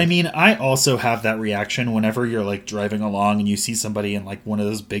whatever. But I mean, I also have that reaction whenever you're like driving along and you see somebody in like one of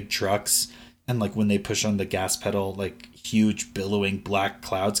those big trucks. And like when they push on the gas pedal, like huge billowing black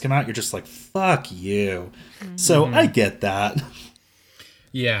clouds come out, you're just like, fuck you. So I get that.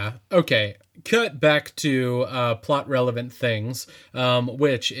 Yeah. Okay. Cut back to plot relevant things,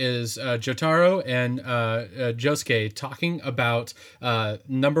 which is Jotaro and Josuke talking about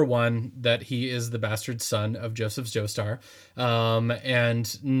number one, that he is the bastard son of Joseph's Joestar,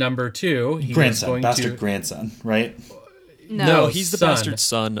 and number two, he grandson, is going bastard to grandson, right? No, he's the son. bastard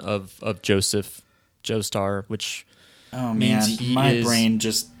son of Joseph Joestar, which means my brain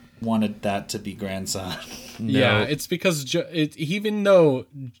just wanted that to be grandson. No. Yeah, it's because even though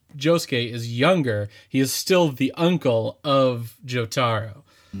Josuke is younger, he is still the uncle of Jotaro.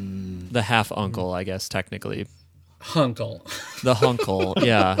 The half uncle, I guess, technically. Huncle. The Huncle,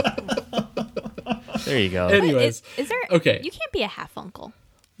 yeah. There you go. Anyways, is there? Okay. You can't be a half uncle.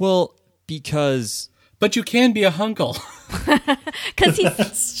 Well, because. But you can be a Huncle. Because he's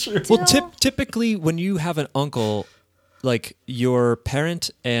That's true. Well, typically when you have an uncle, like your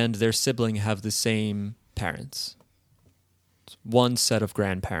parent and their sibling have the same parents. It's one set of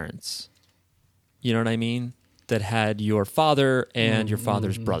grandparents. You know what I mean? That had your father and your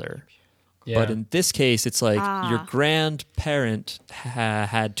father's brother. Yeah. But in this case, it's like your grandparent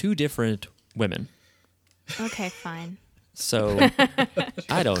had two different women. Okay, fine. So,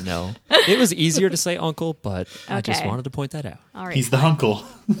 I don't know. It was easier to say uncle, but I just wanted to point that out. All right. He's the Huncle.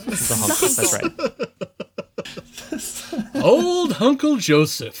 He's the Huncle, that's right. Old Huncle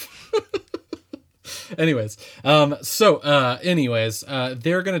Joseph. Anyways,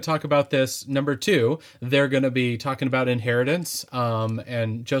 they're going to talk about this. Number two, they're going to be talking about inheritance.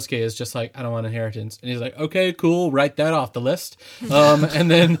 And Josuke is just like, I don't want inheritance. And he's like, okay, cool. Write that off the list. And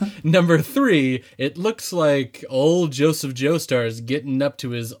then number three, it looks like old Joseph Joestar is getting up to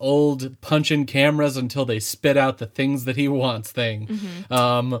his old punching cameras until they spit out the things that he wants thing.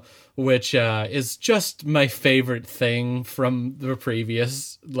 Which is just my favorite thing from the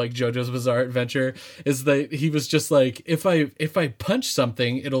previous, like, JoJo's Bizarre Adventure, is that he was just like, if I punch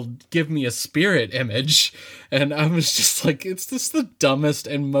something, it'll give me a spirit image. And I was just like, it's just the dumbest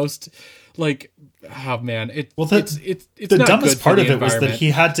and most, like, oh man, it's the not dumbest good part for of the it was that environment.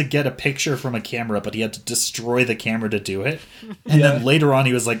 he had to get a picture from a camera, but he had to destroy the camera to do it. And then later on,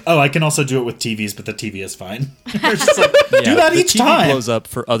 he was like, "Oh, I can also do it with TVs, but the TV is fine." It's just like, do that each the TV time. blows up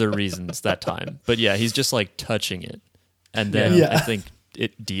for other reasons that time, but yeah, he's just like touching it, and then I think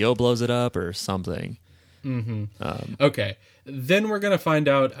Dio blows it up or something. Okay. Then we're gonna find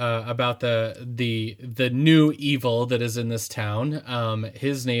out about the new evil that is in this town.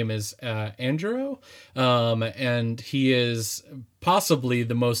 His name is Andro, and he is possibly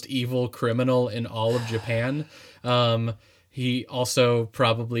the most evil criminal in all of Japan. He also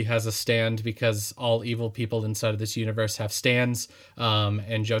probably has a stand because all evil people inside of this universe have stands.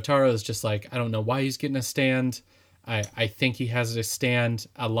 And Jotaro is just like, I don't know why he's getting a stand. I think he has a stand.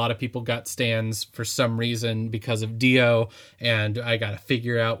 A lot of people got stands for some reason because of Dio, and I got to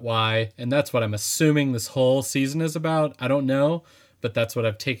figure out why. And that's what I'm assuming this whole season is about. I don't know, but that's what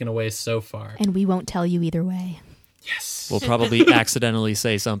I've taken away so far. And we won't tell you either way. Yes. We'll probably accidentally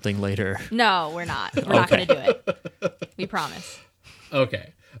say something later. No, we're not. We're not going to do it. We promise.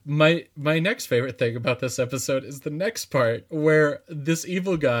 Okay. My next favorite thing about this episode is the next part where this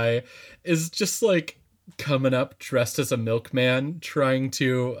evil guy is just like coming up dressed as a milkman trying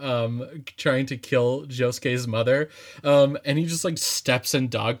to kill Josuke's mother, and he just like steps in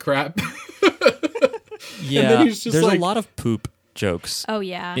dog crap. Yeah, there's like, a lot of poop jokes. Oh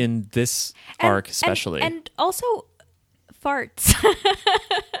yeah, in this arc especially, and also farts.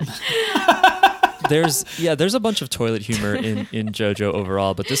 There's a bunch of toilet humor in JoJo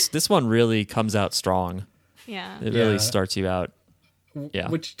overall, but this one really comes out strong. Yeah, it really starts you out. Yeah,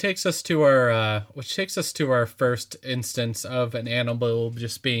 which takes us to our first instance of an animal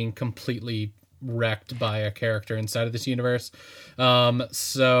just being completely wrecked by a character inside of this universe.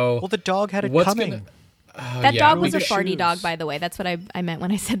 So the dog had it coming. That dog was a farty dog, by the way. That's what I meant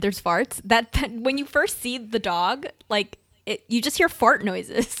when I said there's farts. That when you first see the dog, like you just hear fart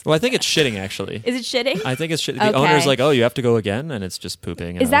noises. Well, I think it's shitting, actually. Is it shitting? I think it's shitting. The owner's like, oh, you have to go again, and it's just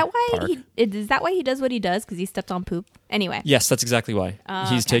pooping. Is that why he does what he does? Because he stepped on poop? Anyway. Yes, that's exactly why.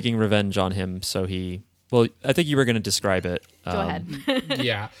 He's taking revenge on him, so he... Well, I think you were going to describe it. Go ahead.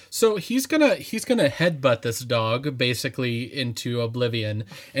 Yeah. So he's gonna headbutt this dog basically into oblivion,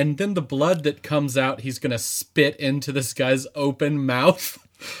 and then the blood that comes out, he's gonna spit into this guy's open mouth.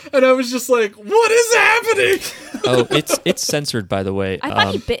 And I was just like, what is happening? Oh, it's censored, by the way. I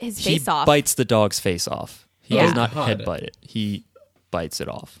thought he bit his face off. He bites the dog's face off. He does not headbutt it. He bites it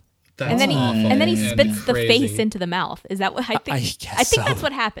off. That's and then he spits the crazy. face into the mouth. Is that what I think? I think that's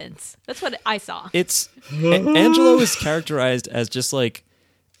what happens. That's what I saw. Angelo is characterized as just like,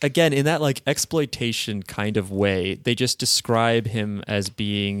 again, in that like exploitation kind of way. They just describe him as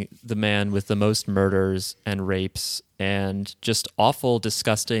being the man with the most murders and rapes and just awful,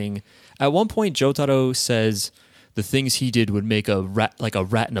 disgusting. At one point, Jotaro says the things he did would make a rat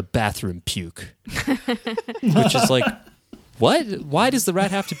in a bathroom puke, which is like, what? Why does the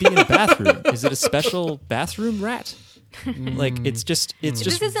rat have to be in a bathroom? Is it a special bathroom rat? Like it's just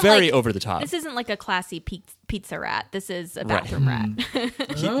very like, over the top. This isn't like a classy pizza rat. This is a bathroom rat.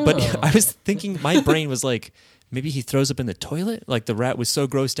 But I was thinking, my brain was like, maybe he throws up in the toilet. Like the rat was so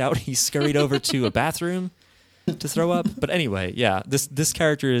grossed out, he scurried over to a bathroom to throw up. But anyway, yeah, this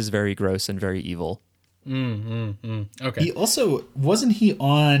character is very gross and very evil. Okay. He also wasn't he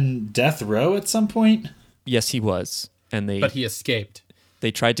on death row at some point? Yes, he was, but he escaped.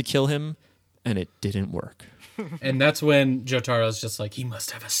 They tried to kill him, and it didn't work. And that's when Jotaro's just like, he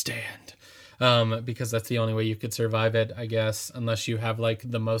must have a stand. Because that's the only way you could survive it, I guess, unless you have like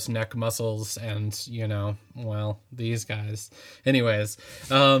the most neck muscles and, these guys. Anyways,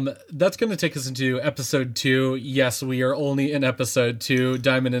 that's going to take us into episode 2. Yes, we are only in episode 2.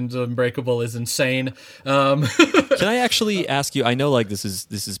 Diamond and Unbreakable is insane. Can I actually ask you, I know like this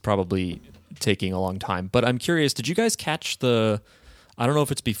is probably taking a long time, but I'm curious, did you guys catch I don't know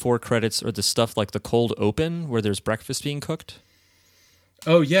if it's before credits or the stuff like the cold open where there's breakfast being cooked?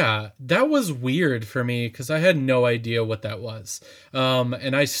 Oh, yeah. That was weird for me because I had no idea what that was.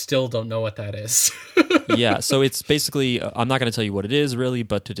 And I still don't know what that is. Yeah, so it's basically, I'm not going to tell you what it is really,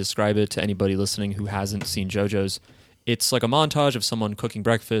 but to describe it to anybody listening who hasn't seen JoJo's, it's like a montage of someone cooking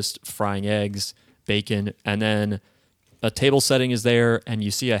breakfast, frying eggs, bacon, and then a table setting is there and you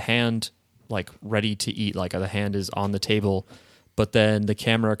see a hand like ready to eat, like the hand is on the table. But then the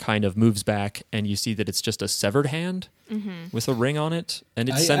camera kind of moves back and you see that it's just a severed hand with a ring on it. And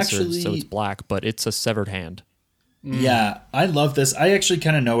it's censored, so it's black, but it's a severed hand. Yeah, I love this. I actually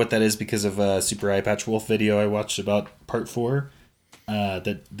kind of know what that is because of a Super Eye Patch Wolf video I watched about part 4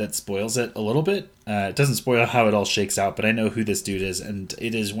 that spoils it a little bit. It doesn't spoil how it all shakes out, but I know who this dude is, and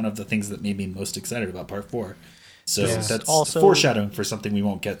it is one of the things that made me most excited about part 4. So that's also foreshadowing for something we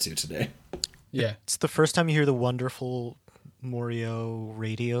won't get to today. Yeah. It's the first time you hear the wonderful Morio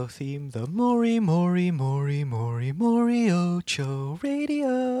radio theme, the Mori Mori Mori Mori Moriocho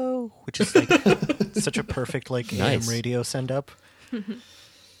radio, which is like such a perfect like AM radio send up. You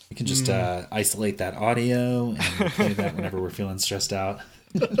can just isolate that audio and play that whenever we're feeling stressed out.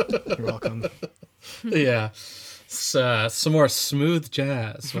 You're welcome. Yeah. Some more smooth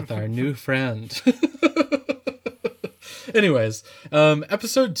jazz with our new friend. Anyways,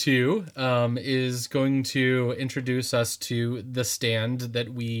 episode 2 is going to introduce us to the stand that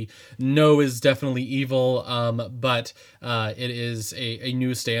we know is definitely evil, but it is a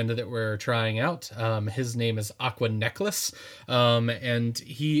new stand that we're trying out. His name is Aqua Necklace, and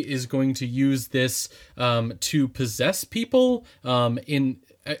he is going to use this to possess people.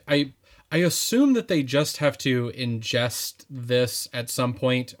 I assume that they just have to ingest this at some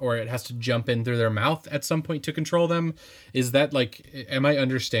point, or it has to jump in through their mouth at some point to control them. Is that like, am I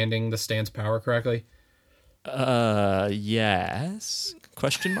understanding the stand's power correctly? Yes.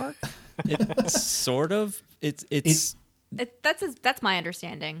 Question mark? It's sort of. That's my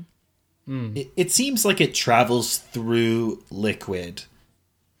understanding. It seems like it travels through liquid,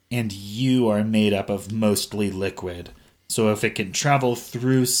 and you are made up of mostly liquid. So if it can travel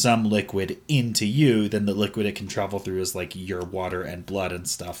through some liquid into you, then the liquid it can travel through is like your water and blood and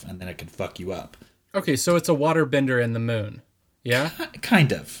stuff, and then it can fuck you up. Okay, so it's a water bender in the moon. Yeah?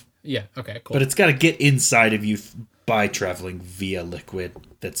 Kind of. Yeah, okay, cool. But it's got to get inside of you by traveling via liquid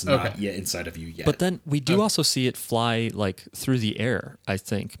that's not yet inside of you yet. But then we do also see it fly like through the air, I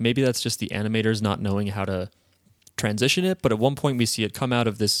think. Maybe that's just the animators not knowing how to transition it, but at one point we see it come out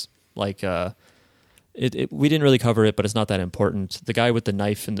of this like we didn't really cover it, but it's not that important. The guy with the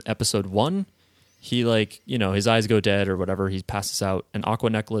knife in episode 1, he like, his eyes go dead or whatever, he passes out, and Aqua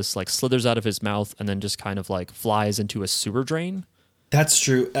Necklace like slithers out of his mouth and then just kind of like flies into a sewer drain. That's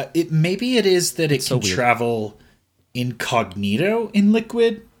true. Maybe it is that it can travel incognito in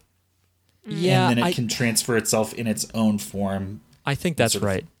liquid. Yeah, and then it can transfer itself in its own form. I think that's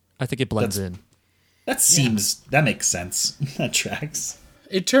right. I think it blends in. That makes sense. That tracks.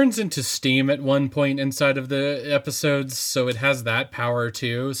 It turns into steam at one point inside of the episodes, so it has that power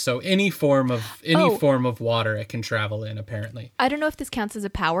too. So any form of water it can travel in, apparently. I don't know if this counts as a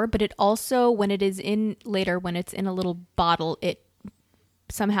power, but it also, when it's in a little bottle, it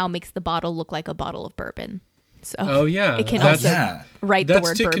somehow makes the bottle look like a bottle of bourbon. So it can also write the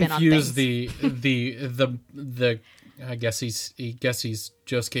word bourbon on things. the I guess he's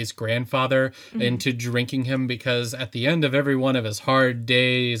Josuke's grandfather into drinking him, because at the end of every one of his hard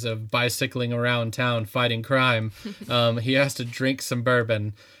days of bicycling around town fighting crime, he has to drink some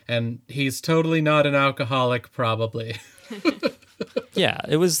bourbon, and he's totally not an alcoholic, probably. Yeah,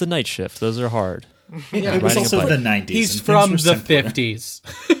 it was the night shift. Those are hard. Yeah, it was also the 90s. He's from the 50s.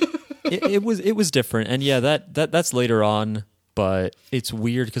 It was different, and yeah, that's later on, but it's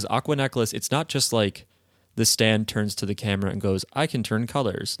weird because Aqua Necklace, it's not just like the stand turns to the camera and goes, I can turn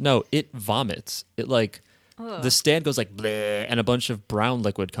colors. No, it vomits. It like the stand goes like bleh, and a bunch of brown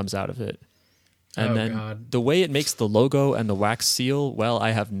liquid comes out of it. And the way it makes the logo and the wax seal, well,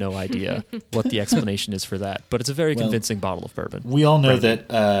 I have no idea what the explanation is for that, but it's a very convincing bottle of bourbon. We all know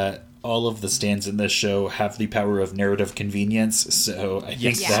that all of the stands in this show have the power of narrative convenience, so I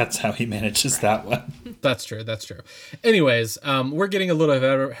think that's how he manages that one. That's true. Anyways, we're getting a little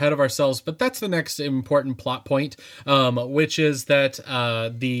ahead of ourselves, but that's the next important plot point, which is that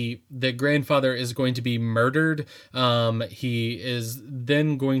the grandfather is going to be murdered. He is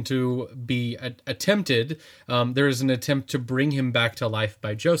then going to be attempted. There is an attempt to bring him back to life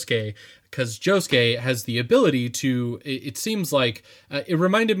by Josuke, because Josuke has the ability to, it seems like, it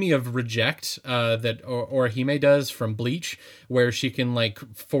reminded me of Reject, that Orihime does from Bleach, where she can like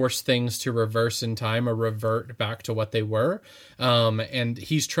force things to reverse in time or revert back to what they were. And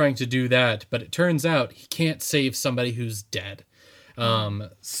he's trying to do that, but it turns out he can't save somebody who's dead.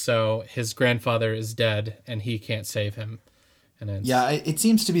 So his grandfather is dead and he can't save him. It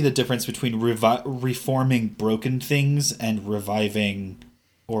seems to be the difference between reforming broken things and reviving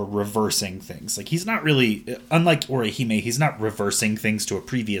or reversing things. Like, he's not really, unlike Orihime, he's not reversing things to a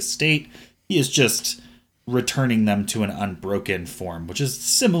previous state. He is just returning them to an unbroken form, which is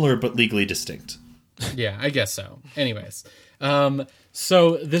similar but legally distinct. Yeah, I guess so. Anyways,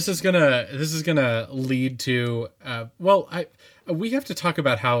 so this is gonna lead to we have to talk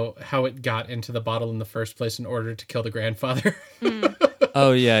about how it got into the bottle in the first place in order to kill the grandfather.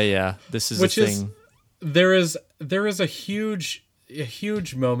 Oh yeah. This is a thing. There is a huge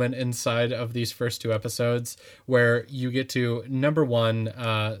moment inside of these first two episodes where you get to, number one,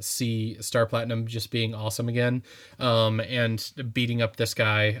 see Star Platinum just being awesome again, and beating up this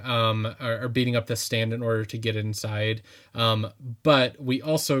guy, or beating up this stand in order to get inside. But we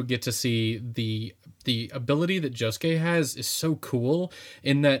also get to see the ability that Josuke has is so cool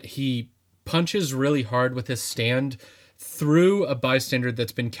in that he punches really hard with his stand through a bystander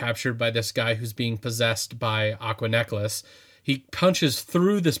that's been captured by this guy who's being possessed by Aqua Necklace. He punches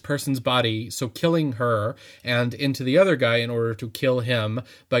through this person's body, so killing her, and into the other guy in order to kill him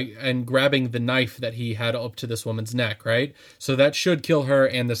and grabbing the knife that he had up to this woman's neck, right? So that should kill her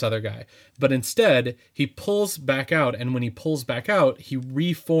and this other guy. But instead, he pulls back out, and when he pulls back out, he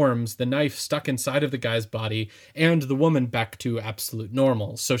reforms the knife stuck inside of the guy's body and the woman back to absolute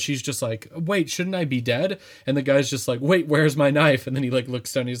normal. So she's just like, wait, shouldn't I be dead? And the guy's just like, wait, where's my knife? And then he like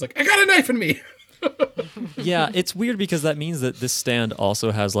looks down and he's like, I got a knife in me! Yeah, it's weird because that means that this stand also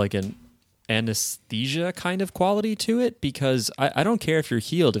has like an anesthesia kind of quality to it, because I don't care if you're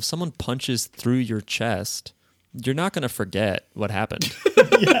healed. If someone punches through your chest, you're not going to forget what happened.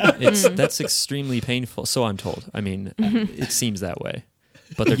 That's extremely painful. So I'm told. I mean, it seems that way.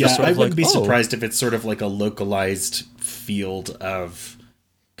 But they're just sort of I wouldn't be surprised if it's sort of like a localized field of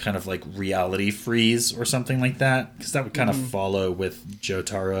kind of like reality freeze or something like that, because that would kind of follow with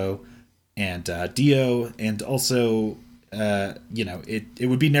Jotaro and Dio, and also it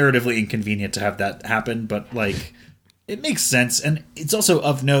would be narratively inconvenient to have that happen, but like it makes sense. And it's also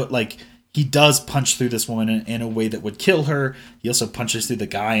of note, like, he does punch through this woman in a way that would kill her. He also punches through the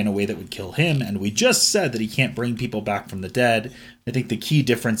guy in a way that would kill him. And we just said that he can't bring people back from the dead. I think the key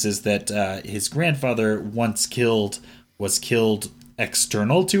difference is that his grandfather, once killed, was killed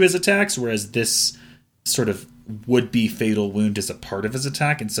external to his attacks, whereas this sort of would-be fatal wound is a part of his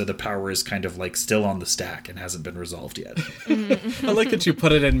attack, and so the power is kind of like still on the stack and hasn't been resolved yet. I like that you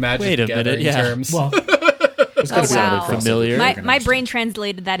put it in Magic Gathering terms. Well, wow. Familiar. My brain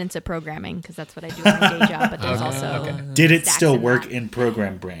translated that into programming, because that's what I do in my day job, but there's also Did it still in work that. in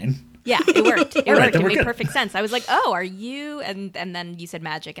program brain? Yeah, it worked. It worked. It made good. perfect sense. I was like, "Oh, are you?" And then you said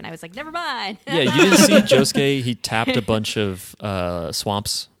magic, and I was like, "Never mind." Yeah, you didn't see Josuke. He tapped a bunch of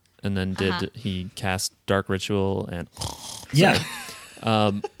swamps, and then he cast Dark Ritual and Yeah.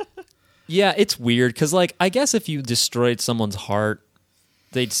 Yeah, it's weird because, like, I guess if you destroyed someone's heart,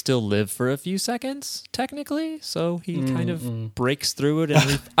 they'd still live for a few seconds, technically. So he kind of breaks through it.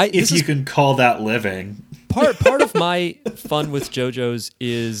 And if you can call that living. Part of my fun with JoJo's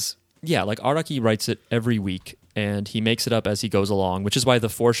is, like Araki writes it every week, and he makes it up as he goes along, which is why the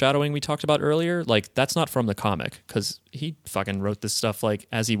foreshadowing we talked about earlier, like, that's not from the comic, because he fucking wrote this stuff, like,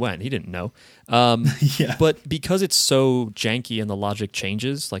 as he went. He didn't know. But because it's so janky and the logic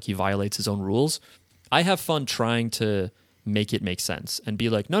changes, like, he violates his own rules, I have fun trying to make it make sense and be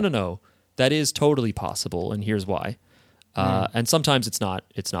like, no, that is totally possible, and here's why. And sometimes it's not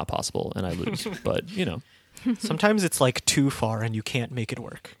possible, and I lose. But, Sometimes it's like too far and you can't make it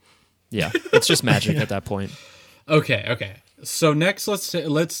work. Yeah, it's just magic at that point. Okay. So next,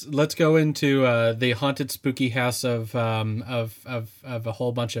 let's go into the haunted, spooky house of a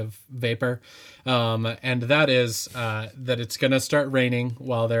whole bunch of vapor, and that is that it's gonna start raining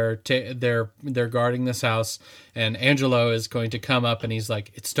while they're guarding this house, and Angelo is going to come up and he's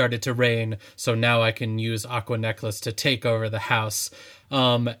like, "It started to rain, so now I can use Aqua Necklace to take over the house,"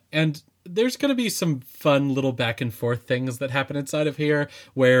 and there's going to be some fun little back and forth things that happen inside of here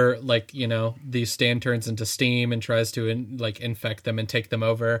where, like, the stand turns into steam and tries to infect them and take them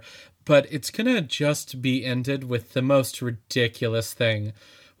over. But it's going to just be ended with the most ridiculous thing,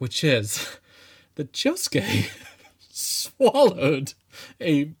 which is that Josuke swallowed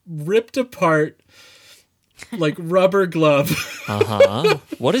a ripped apart, like, rubber glove.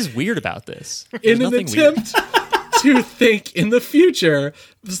 What is weird about this? In an attempt to think in the future,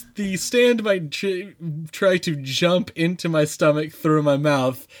 the stand might try to jump into my stomach through my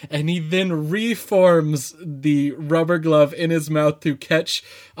mouth, and he then reforms the rubber glove in his mouth to catch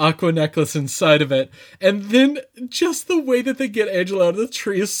Aqua Necklace inside of it. And then just the way that they get Angelo out of the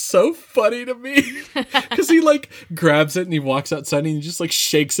tree is so funny to me, because he, like, grabs it and he walks outside and he just, like,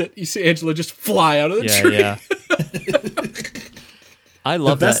 shakes it. You see Angelo just fly out of the tree. Yeah. I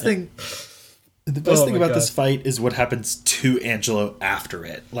love the best that. The best thing about this fight is what happens to Angelo after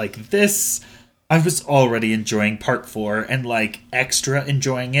it. Like, this, I was already enjoying part 4 and, like, extra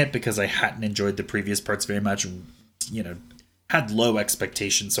enjoying it because I hadn't enjoyed the previous parts very much and, had low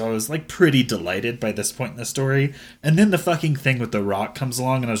expectations. So I was, like, pretty delighted by this point in the story. And then the fucking thing with the rock comes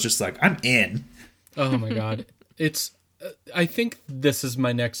along and I was just like, I'm in. Oh my God. I think this is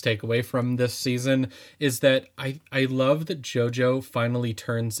my next takeaway from this season, is that I love that JoJo finally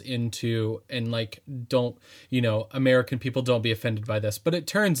turns into, and, like, don't, American people don't be offended by this, but it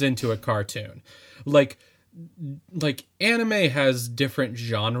turns into a cartoon. Like anime has different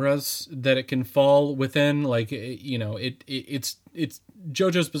genres that it can fall within. Like, it's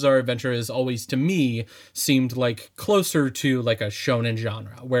JoJo's Bizarre Adventure is always, to me, seemed like closer to, like, a shonen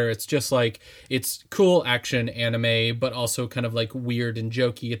genre, where it's just like, it's cool action anime, but also kind of, like, weird and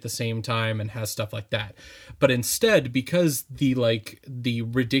jokey at the same time and has stuff like that. But instead, because the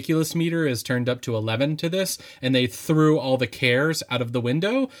ridiculous meter is turned up to 11 to this, and they threw all the cares out of the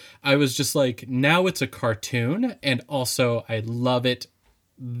window, I was just like, now it's a cartoon, and also I love it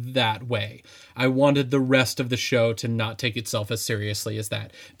that way. I wanted the rest of the show to not take itself as seriously as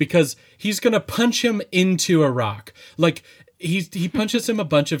that, because he's gonna punch him into a rock. Like, he punches him a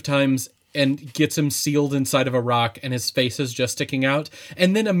bunch of times and gets him sealed inside of a rock, and his face is just sticking out.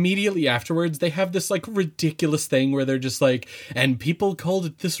 And then immediately afterwards, they have this like ridiculous thing where they're just like, and people called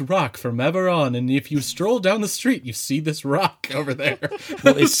it this rock from ever on. And if you stroll down the street, you see this rock over there.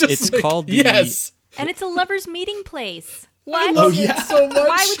 Well, it's like, called the... Yes. And it's a lovers' meeting place. What? I love it so much.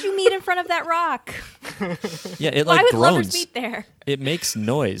 Why would you meet in front of that rock? Yeah, it Why like would groans. lovers meet there? It makes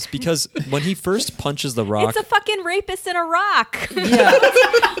noise because when he first punches the rock, It's a fucking rapist in a rock. yeah,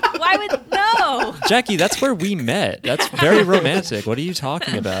 Why would no? Jackie, that's where we met. That's very romantic. What are you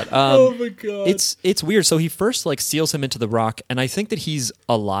talking about? Oh my god, it's weird. So he first like seals him into the rock, and I think that he's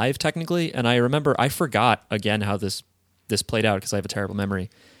alive technically. And I forgot again how this played out because I have a terrible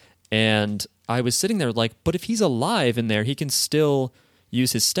memory. And I was sitting there like, but if he's alive in there, he can still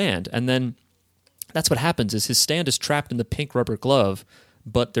use his stand. And then that's what happens is his stand is trapped in the pink rubber glove,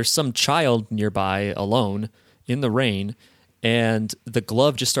 but there's some child nearby alone in the rain, and the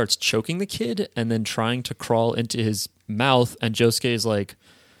glove just starts choking the kid and then trying to crawl into his mouth. And Josuke is like,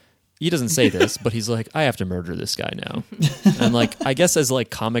 he doesn't say this, but he's like, I have to murder this guy now. And like, I guess as like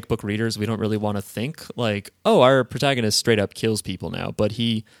comic book readers, we don't really want to think like, oh, our protagonist straight up kills people now. But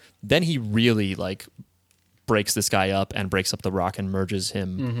he really like breaks this guy up and breaks up the rock and merges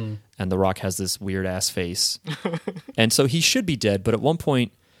him. Mm-hmm. And the rock has this weird ass face. And so he should be dead. But at one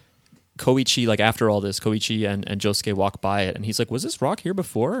point, Koichi, like after all this, Koichi and Josuke walk by it. And he's like, was this rock here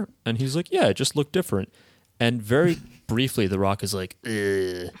before? And he's like, yeah, it just looked different. And very briefly, the rock is like,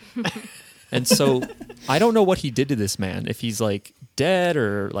 ugh. And so I don't know what he did to this man. If he's like dead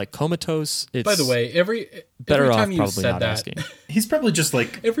or like comatose. It's by the way, every better time off you probably said not that, asking. He's probably just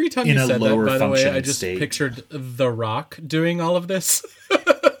like every time in you a said that, lower by the way, I functioning just state. pictured The Rock doing all of this.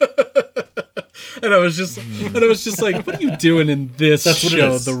 And I was just like, what are you doing in this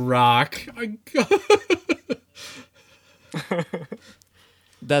show, The Rock?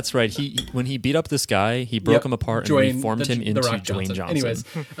 That's right. When he beat up this guy, he broke him apart and reformed him into Dwayne Johnson. Anyways,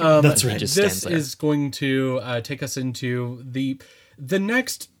 that's right. This is going to take us into the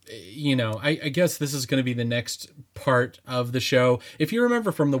next. I guess this is going to be the next part of the show. If you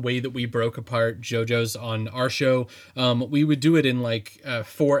remember from the way that we broke apart JoJo's on our show, we would do it in like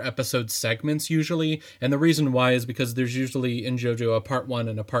 4 episode segments usually. And the reason why is because there's usually in JoJo a part 1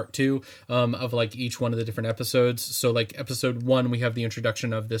 and a part 2 of like each one of the different episodes. So like episode 1, we have the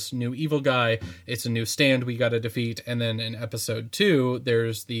introduction of this new evil guy. It's a new stand we got to defeat. And then in episode 2,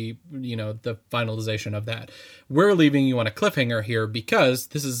 there's the finalization of that. We're leaving you on a cliffhanger here because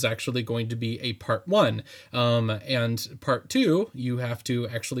this is actually going to be a part 1. And part 2, you have to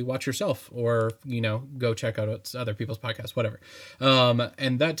actually watch yourself or, go check out other people's podcasts, whatever.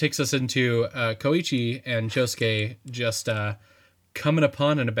 And that takes us into Koichi and Josuke just coming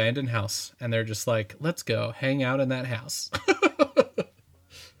upon an abandoned house. And they're just like, let's go hang out in that house.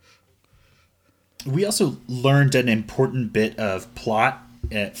 We also learned an important bit of plot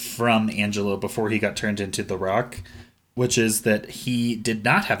from Angelo before he got turned into the Rock, which is that he did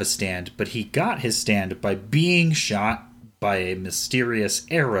not have a stand, but he got his stand by being shot by a mysterious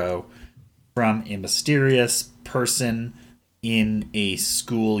arrow from a mysterious person in a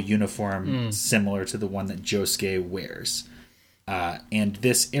school uniform similar to the one that Josuke wears. And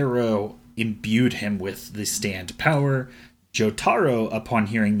this arrow imbued him with the stand power. Jotaro, upon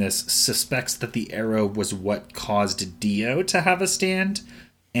hearing this, suspects that the arrow was what caused Dio to have a stand,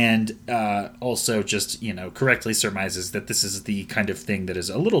 and also just, correctly surmises that this is the kind of thing that is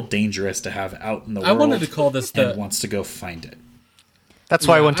a little dangerous to have out in the world. I wanted to call this and wants to go find it. That's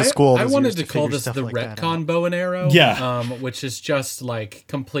why I went to school. I wanted to call this the retcon bow and arrow. Yeah. Which is just like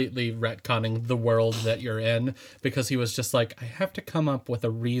completely retconning the world that you're in, because he was just like, I have to come up with a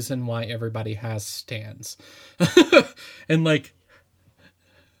reason why everybody has stands. And like,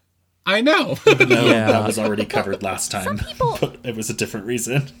 I know. Even though that was already covered last time. But it was a different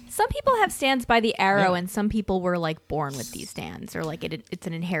reason. Some people have stands by the arrow, and some people were like born with these stands, or like it's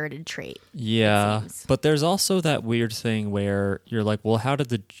an inherited trait. Yeah, but there's also that weird thing where you're like, well, how did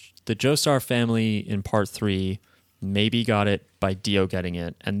the Joestar family in part 3 maybe got it by Dio getting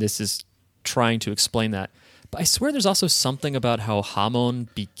it, and this is trying to explain that. But I swear there's also something about how Hamon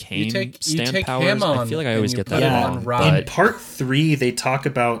became stand powers. Hamon, I feel like I always get that wrong. But in part 3, they talk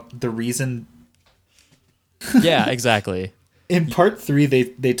about the reason. Yeah, exactly. In part 3,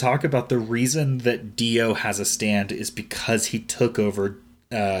 they talk about the reason that Dio has a stand is because he took over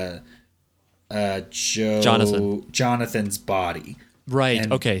Jonathan's body. Right.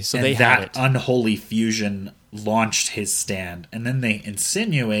 And, okay. So and they had it. That unholy fusion launched his stand, and then they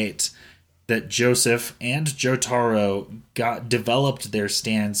insinuate that Joseph and Jotaro developed their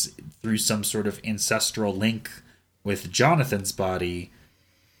stands through some sort of ancestral link with Jonathan's body,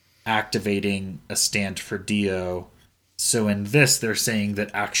 activating a stand for Dio. So in this, they're saying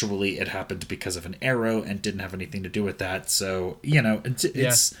that actually it happened because of an arrow and didn't have anything to do with that. So,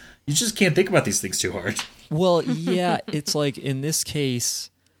 it's you just can't think about these things too hard. Well, yeah, it's like in this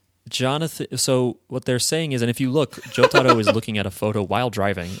case, Jonathan. So what they're saying is, and if you look, Jotaro is looking at a photo while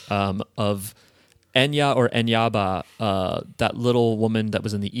driving of Enya or Enyaba, that little woman that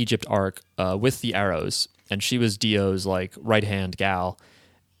was in the Egypt arc with the arrows, and she was Dio's like right-hand gal.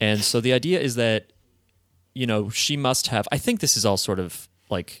 And so the idea is that, she must have, I think this is all sort of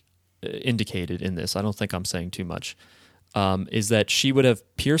like indicated in this, I don't think I'm saying too much, is that she would have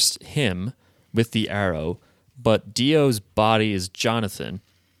pierced him with the arrow, but Dio's body is Jonathan.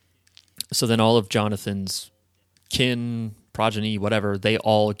 So then all of Jonathan's kin, progeny, whatever, they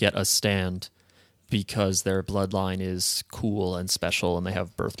all get a stand because their bloodline is cool and special and they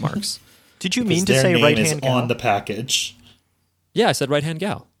have birthmarks. Did you mean to say right-hand gal? On the package. Yeah, I said right-hand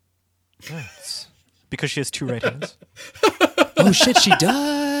gal. Nice. Because she has two right hands. Oh shit, she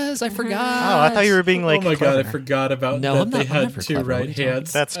does! I forgot. Oh, I thought you were being like. Oh my clever. God, I forgot about No, that. They had two right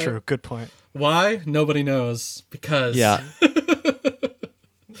hands. That's true. Good point. Why? Nobody knows. Because Yeah.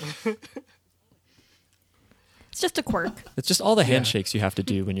 It's just a quirk. It's just all the handshakes you have to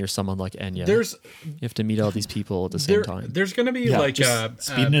do when you're someone like Enya. You have to meet all these people at the same time. There's going to be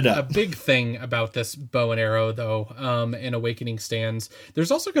speeding it up. A big thing about this bow and arrow, though, in Awakening Stands. There's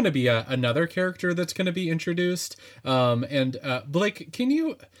also going to be another character that's going to be introduced. And Blake, can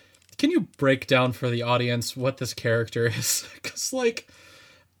you break down for the audience what this character is? Because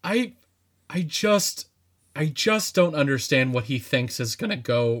I just don't understand what he thinks is going to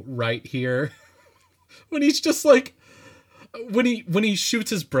go right here. When he's just like, when he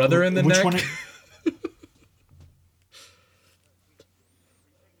shoots his brother in the neck. One?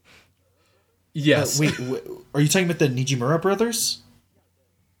 Yes. Wait, are you talking about the Nijimura brothers?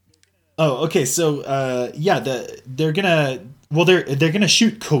 Oh, okay. So, they're gonna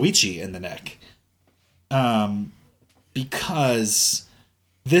shoot Koichi in the neck, because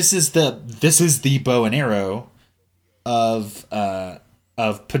this is the bow and arrow of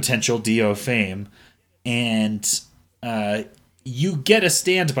potential Dio fame. And you get a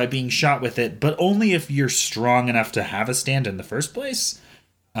stand by being shot with it, but only if you're strong enough to have a stand in the first place.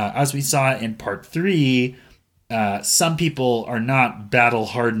 As we saw in part 3, some people are not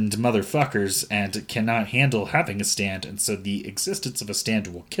battle-hardened motherfuckers and cannot handle having a stand, and so the existence of a stand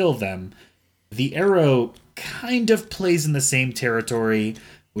will kill them. The arrow kind of plays in the same territory,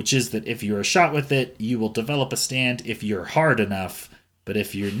 which is that if you're shot with it, you will develop a stand if you're hard enough. But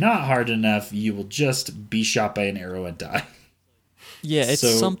if you're not hard enough, you will just be shot by an arrow and die. Yeah, it's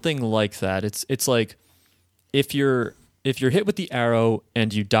something like that. It's like if you're hit with the arrow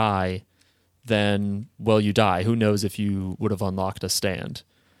and you die, then you die. Who knows if you would have unlocked a stand?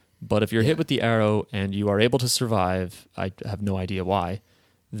 But if you're hit with the arrow and you are able to survive, I have no idea why,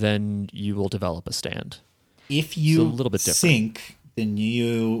 then you will develop a stand. If you a little bit different. Sink, then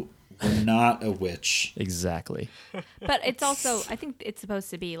you are not a witch. Exactly. But it's also, I think it's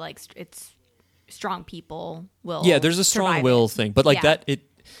supposed to be like it's strong people will. Yeah, there's a strong will thing, but like that,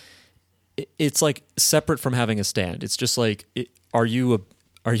 it's like separate from having a stand. It's just like, are you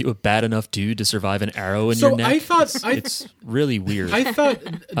a bad enough dude to survive an arrow in your neck? It's really weird. I thought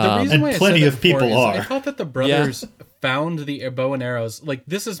the reason why plenty I said of people are. I thought that the brothers found the bow and arrows. Like,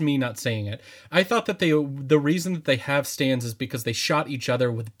 this is me not saying it. I thought that the reason that they have stands is because they shot each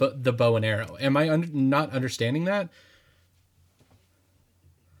other with the bow and arrow. Am I not understanding that?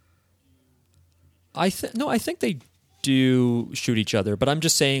 I think they do shoot each other, but I'm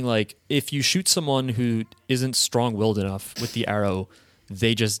just saying, like, if you shoot someone who isn't strong-willed enough with the arrow,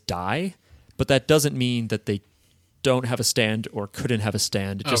 they just die. But that doesn't mean that they don't have a stand or couldn't have a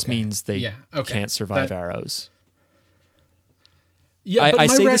stand. It just means they can't survive arrows. Yeah, I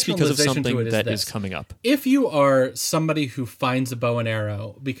say this because of something that is coming up. If you are somebody who finds a bow and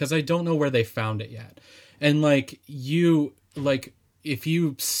arrow, because I don't know where they found it yet, and if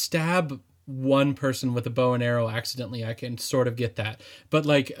you stab one person with a bow and arrow accidentally, I can sort of get that. But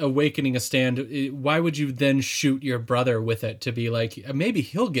like awakening a stand, why would you then shoot your brother with it to be like, maybe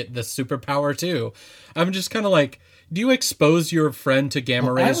he'll get this superpower too? I'm just kind of like, do you expose your friend to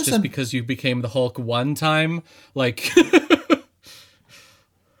gamma rays just because you became the Hulk one time? Like...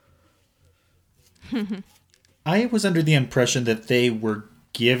 I was under the impression that they were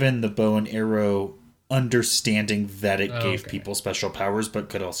given the bow and arrow understanding that it gave people special powers but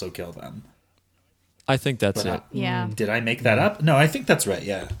could also kill them. I think that's it. Yeah. Did I make that up? No, I think that's right,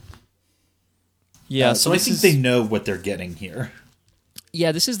 yeah. Yeah, so I think they know what they're getting here.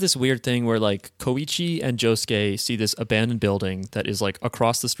 Yeah, this is this weird thing where like Koichi and Josuke see this abandoned building that is like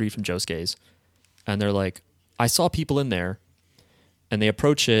across the street from Josuke's, and they're like, I saw people in there, and they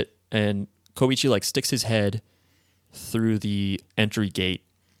approach it, and Koichi like sticks his head through the entry gate,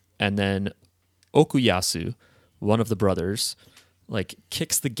 and then Okuyasu, one of the brothers, like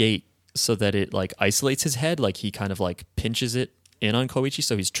kicks the gate so that it like isolates his head, like he kind of like pinches it in on Koichi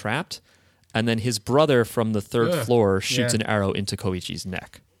so he's trapped. And then his brother from the third floor shoots an arrow into Koichi's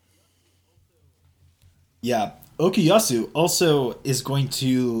neck. Yeah. Okuyasu also is going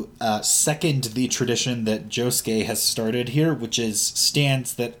to second the tradition that Josuke has started here, which is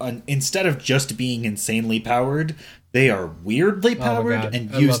stands that instead of just being insanely powered, they are weirdly powered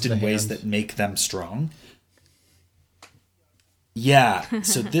and used in ways that make them strong. Yeah,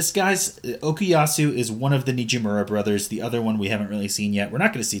 so this guy's Okuyasu is one of the Nijimura brothers. The other one we haven't really seen yet. We're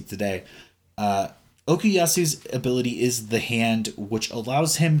not going to see it today. Okuyasu's ability is the hand, which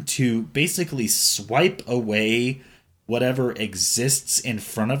allows him to basically swipe away whatever exists in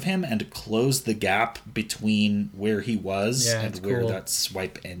front of him and close the gap between where he was and where that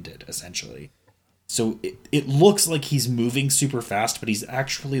swipe ended, essentially. So it looks like he's moving super fast, but he's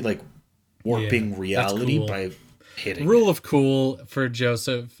actually like warping reality by hitting Rule of cool for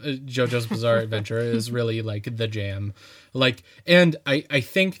JoJo's Bizarre Adventure is really like the jam. Like, and I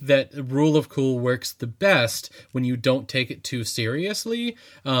think that rule of cool works the best when you don't take it too seriously,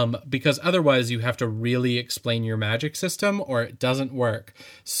 because otherwise you have to really explain your magic system or it doesn't work.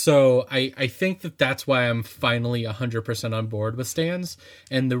 So I think that that's why I'm finally 100% on board with stands.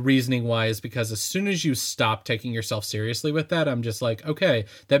 And the reasoning why is because as soon as you stop taking yourself seriously with that, I'm just like, okay,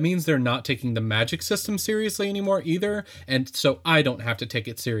 that means they're not taking the magic system seriously anymore either. And so I don't have to take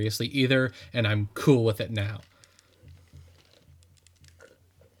it seriously either. And I'm cool with it now.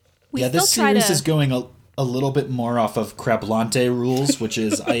 This series is going a little bit more off of Crablante rules, which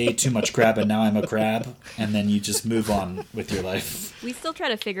is I ate too much crab and now I'm a crab, and then you just move on with your life. We still try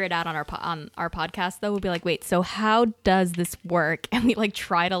to figure it out on our podcast, though. We'll be like, wait, so how does this work? And we like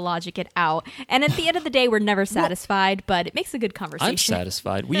try to logic it out. And at the end of the day, we're never satisfied, but it makes a good conversation. I'm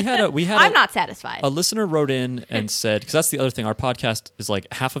satisfied. We had I'm not satisfied. A listener wrote in and said, because that's the other thing, our podcast is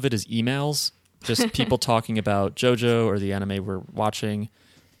like half of it is emails, just people talking about JoJo or the anime we're watching.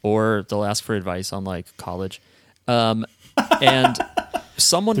 Or they'll ask for advice on like college. And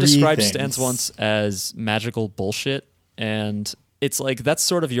someone described stands once as magical bullshit. And it's like, that's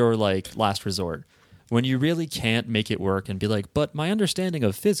sort of your like last resort. When you really can't make it work and be like, but my understanding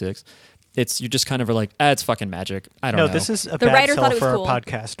of physics, you just kind of are like, it's fucking magic. I don't know. No, this is a bad sell for our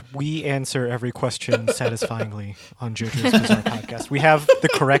podcast. We answer every question satisfyingly on JoJo's Bizarre Podcast. We have the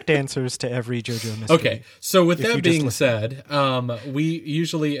correct answers to every JoJo mystery. Okay, so with that being said, we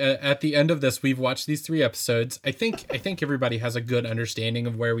usually at the end of this, we've watched these 3 episodes. I think everybody has a good understanding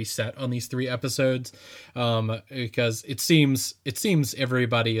of where we set on these 3 episodes, because it seems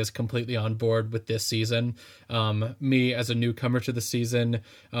everybody is completely on board with this season. Me as a newcomer to the season,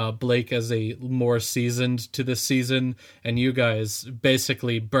 Blake as a more seasoned to this season, and you guys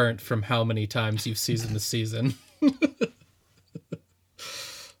basically burnt from how many times you've seasoned the season.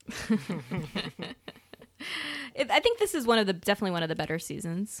 I think this is definitely one of the better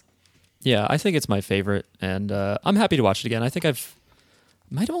seasons. Yeah, I think it's my favorite, and I'm happy to watch it again. I think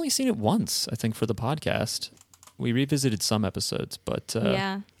might have only seen it once, I think, for the podcast. We revisited some episodes, but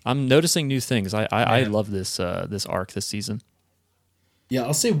I'm noticing new things. I love this arc this season. Yeah,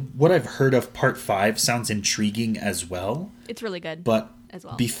 I'll say what I've heard of part 5 sounds intriguing as well. It's really good. But as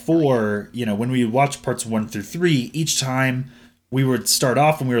well. Before, when we watched parts 1 through 3, each time we would start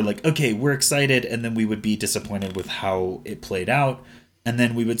off and we were like, okay, we're excited. And then we would be disappointed with how it played out. And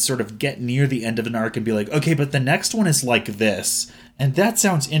then we would sort of get near the end of an arc and be like, okay, but the next one is like this. And that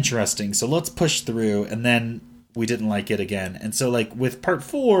sounds interesting. So let's push through. And then we didn't like it again. And so like with part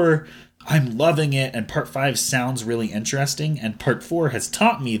 4... I'm loving it, and part 5 sounds really interesting, and part 4 has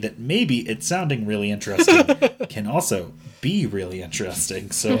taught me that maybe it sounding really interesting can also be really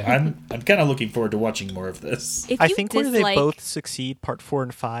interesting. So I'm kind of looking forward to watching more of this. I think where they both succeed, part 4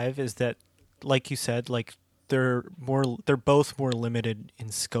 and 5, is that, like you said, like they're both more limited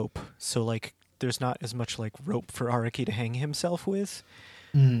in scope. So like there's not as much like rope for Araki to hang himself with,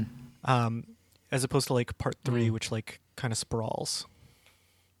 as opposed to like part 3, which like kind of sprawls.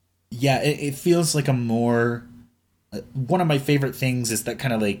 Yeah, it feels like a more... one of my favorite things is that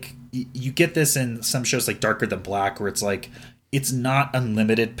kind of like... You get this in some shows like Darker Than Black, where it's like, it's not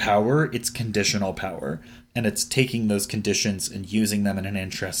unlimited power, it's conditional power. And it's taking those conditions and using them in an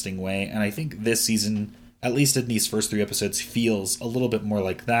interesting way. And I think this season, at least in these first 3 episodes, feels a little bit more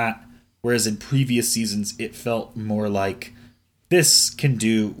like that. Whereas in previous seasons, it felt more like this can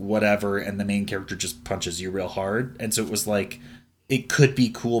do whatever, and the main character just punches you real hard. And so it was like, it could be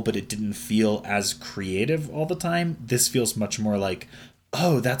cool, but it didn't feel as creative all the time. This feels much more like,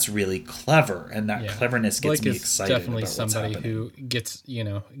 oh, that's really clever, and that cleverness gets me excited. Definitely somebody who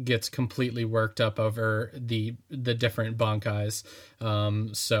gets completely worked up over the different bankais.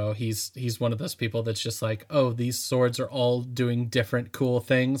 So he's one of those people that's just like, oh, these swords are all doing different cool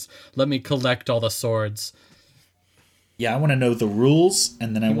things. Let me collect all the swords. Yeah, I want to know the rules,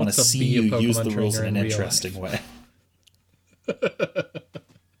 and then I want to see you use the rules in an interesting way.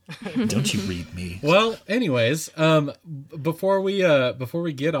 Don't you read me? Well, anyways, before we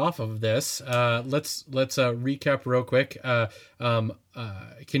get off of this, let's recap real quick.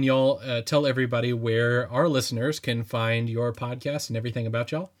 Can y'all tell everybody where our listeners can find your podcast and everything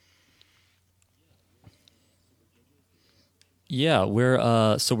about y'all? Yeah, we're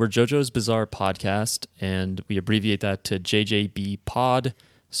JoJo's Bizarre Podcast, and we abbreviate that to JJB Pod.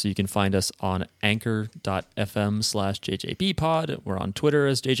 So you can find us on anchor.fm/JJBpod. We're on Twitter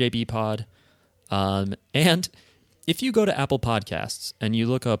as JJBpod. And if you go to Apple Podcasts and you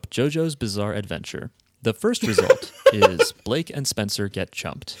look up JoJo's Bizarre Adventure, the first result is Blake and Spencer get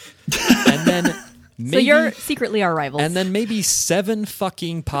jumped. And then maybe, so you're secretly our rivals. And then maybe 7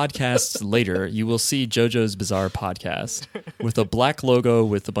 fucking podcasts later, you will see JoJo's Bizarre Podcast with a black logo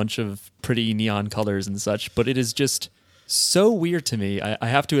with a bunch of pretty neon colors and such. But it is just so weird to me. I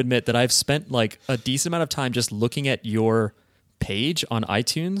have to admit that I've spent like a decent amount of time just looking at your page on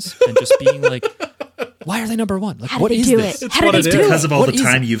iTunes and just being like, why are they number one? Like, what is this? How did they do it? Because of all the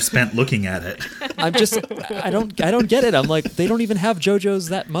time you've spent looking at it. I'm just, I don't get it. I'm like, they don't even have JoJo's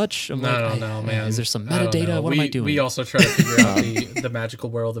that much. I'm I don't know, man. Is there some metadata? What am I doing? We also try to figure out the magical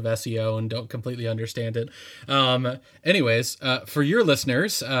world of SEO and don't completely understand it. Anyways, for your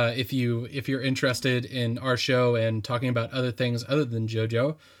listeners, if you're interested in our show and talking about other things other than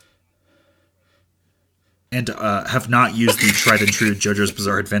JoJo, and have not used the tried and true JoJo's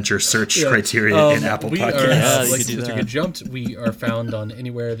Bizarre Adventure search criteria in Apple Podcasts. Blake and Spencer Get Jumped. We are found on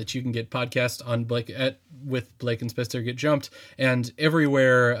anywhere that you can get podcasts on with Blake and Spencer Get Jumped, and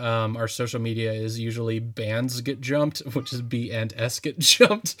everywhere our social media is usually Bands Get Jumped, which is B and S Get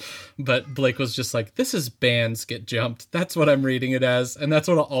Jumped. But Blake was just like, this is Bands Get Jumped. That's what I'm reading it as, and that's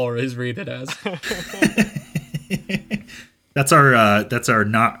what I'll always read it as. That's our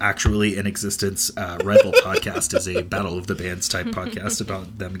not actually in existence rival podcast is a Battle of the Bands type podcast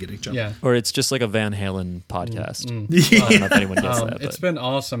about them getting jumped. Yeah. Or it's just like a Van Halen podcast. I don't know if anyone gets that. It's been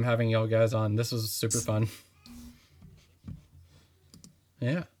awesome having y'all guys on. This was super fun.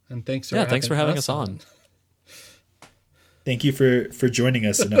 Yeah. And thanks for having us on. Thank you for joining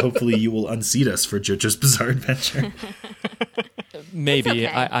us, and hopefully you will unseat us for JoJo's Bizarre Adventure. Maybe.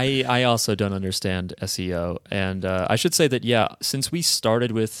 Okay. I also don't understand SEO. And I should say that, since we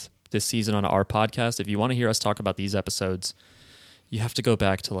started with this season on our podcast, if you want to hear us talk about these episodes, you have to go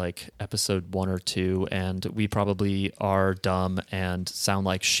back to like episode 1 or 2, and we probably are dumb and sound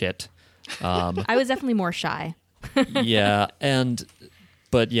like shit. I was definitely more shy. But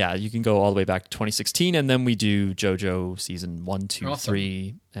you can go all the way back to 2016, and then we do JoJo season 1, 2,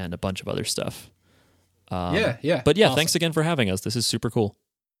 3, and a bunch of other stuff. But awesome. Thanks again for having us. This is super cool.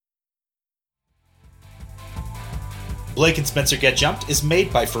 Blake and Spencer Get Jumped is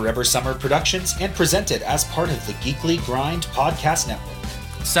made by Forever Summer Productions and presented as part of the Geekly Grind podcast network.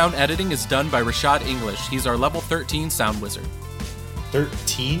 Sound editing is done by Rashad English. He's our level 13 sound wizard.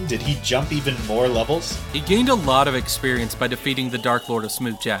 13? Did he jump even more levels? He gained a lot of experience by defeating the Dark Lord of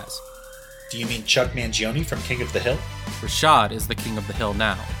Smooth Jazz. Do you mean Chuck Mangione from King of the Hill? Rashad is the King of the Hill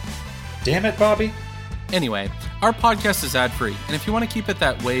now. Damn it, Bobby. Anyway, our podcast is ad-free, and if you want to keep it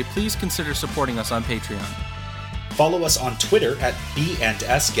that way, please consider supporting us on Patreon. Follow us on Twitter at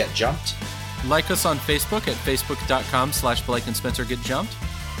B&S Get Jumped. Like us on Facebook at facebook.com/Blake and Spencer Get Jumped.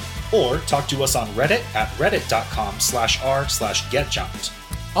 Or talk to us on Reddit at reddit.com/r/getjumped.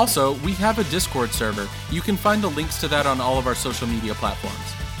 Also, we have a Discord server. You can find the links to that on all of our social media platforms.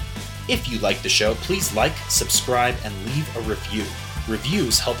 If you like the show, please like, subscribe, and leave a review.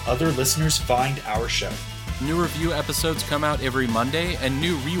 Reviews help other listeners find our show. New review episodes come out every Monday, and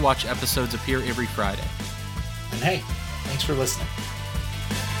new rewatch episodes appear every Friday. And hey, thanks for listening.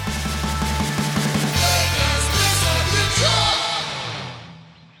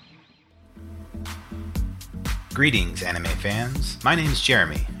 Greetings, anime fans. My name's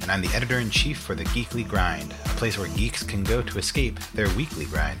Jeremy, and I'm the editor-in-chief for the Geekly Grind, a place where geeks can go to escape their weekly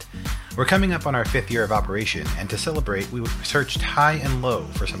grind. We're coming up on our 5th year of operation, and to celebrate, we searched high and low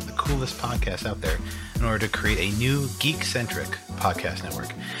for some of the coolest podcasts out there in order to create a new geek-centric podcast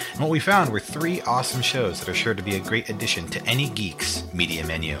network. And what we found were 3 awesome shows that are sure to be a great addition to any geek's media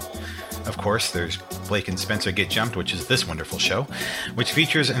menu. Of course, there's Blake and Spencer Get Jumped, which is this wonderful show, which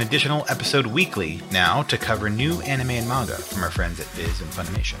features an additional episode weekly now to cover new anime and manga from our friends at Viz and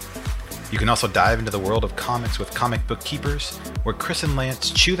Funimation. You can also dive into the world of comics with Comic Book Keepers, where Chris and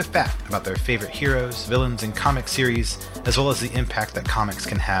Lance chew the fat about their favorite heroes, villains, and comic series, as well as the impact that comics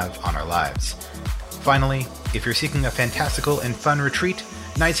can have on our lives. Finally, if you're seeking a fantastical and fun retreat,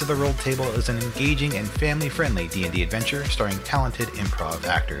 Knights of the Roll Table is an engaging and family-friendly D&D adventure starring talented improv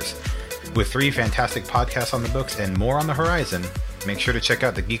actors. With 3 fantastic podcasts on the books and more on the horizon, make sure to check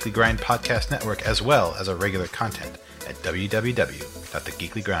out the Geekly Grind Podcast Network as well as our regular content at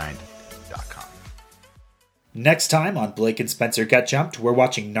www.thegeeklygrind.com. Next time on Blake and Spencer Get Jumped, we're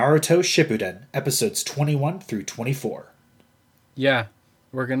watching Naruto Shippuden, episodes 21 through 24. Yeah,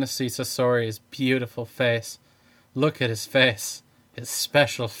 we're going to see Sasori's beautiful face. Look at his face. His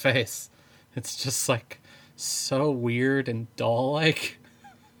special face. It's just like so weird and doll-like.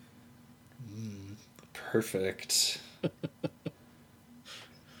 Perfect.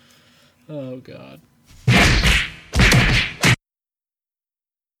 Oh, God.